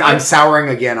 I'm souring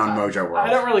again on Mojo World. I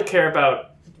don't really care about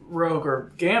Rogue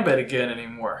or Gambit again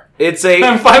anymore. It's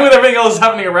I'm fine with everything else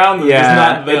happening around them. Yeah, just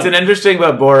not them. it's an interesting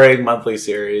but boring monthly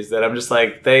series that I'm just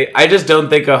like I just don't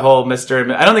think a whole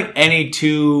I don't think any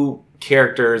two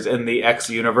characters in the X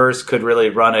universe could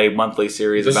really run a monthly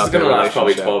series This about is going their to last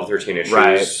probably relationship. 12, 13 issues,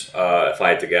 Right. If I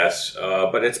had to guess.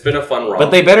 But it's been a fun run.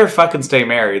 But they better fucking stay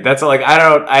married. That's like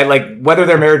I like whether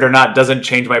they're married or not doesn't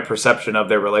change my perception of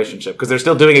their relationship because they're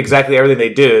still doing exactly everything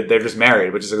they did. They're just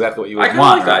married, which is exactly what you would I kinda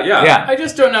want. like that, yeah. Yeah. I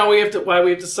just don't know why we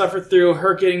have to suffer through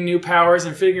her getting new powers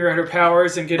and figuring out her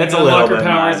powers and getting That's a to unlock little her bit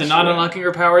powers much, and not yeah. unlocking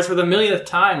her powers for the millionth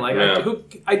time. Like Yeah.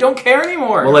 I don't care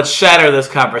anymore. Well, let's shatter this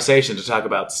conversation to talk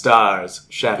about stars.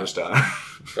 Shatterstar.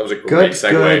 That was a great Good,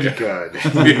 segue.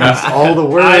 good. Yeah. All the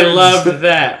words. I loved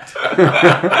that.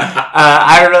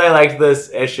 I really liked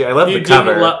this issue. I love You the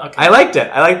cover. didn't okay. I liked it.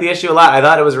 I liked the issue a lot. I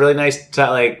thought it was really nice to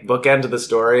like bookend to the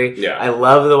story. Yeah. I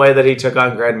love the way that he took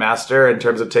on Grandmaster in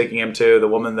terms of taking him to the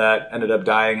woman that ended up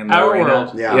dying in the Our arena.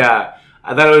 world. Yeah.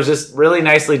 I thought it was just really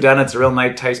nicely done. It's a real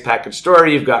nice package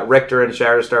story. You've got Richter and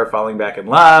Shatterstar falling back in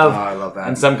love. Oh, I love that.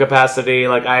 In some capacity.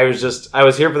 Like I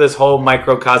was here for this whole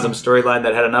microcosm storyline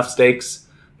that had enough stakes,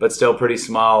 but still pretty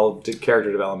small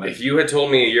character development. If you had told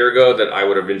me a year ago that I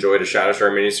would have enjoyed a Shatterstar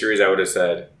miniseries, I would have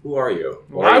said, "Who are you?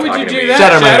 Why would you talking to do me?" that?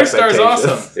 Shatter my Shatterstar's expectations.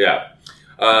 awesome. Yeah.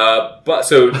 But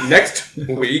so next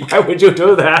week, Why would you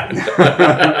do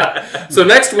that? so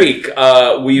next week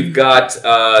we've got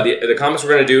the comics we're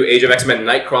going to do: Age of X-Men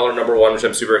Nightcrawler #1, which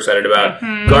I'm super excited about;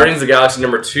 Guardians of the Galaxy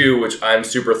 #2, which I'm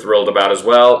super thrilled about as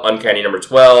well; Uncanny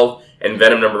 #12, and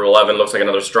Venom #11. Looks like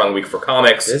another strong week for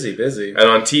comics. Busy. And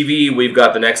on TV, we've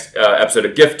got the next episode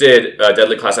of Gifted,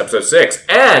 Deadly Class episode 6,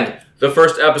 and the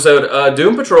first episode,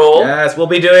 Doom Patrol. Yes, we'll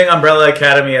be doing Umbrella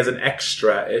Academy as an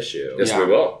extra issue. Yes, Yeah. we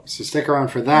will. So stick around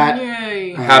for that.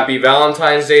 Yay. Happy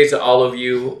Valentine's Day to all of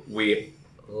you. We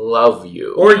love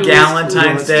you. Or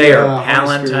Galentine's Day or Yeah,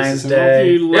 Palentine's Homo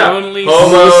Day. You lonely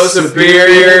Homo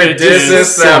superior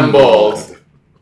disassembled.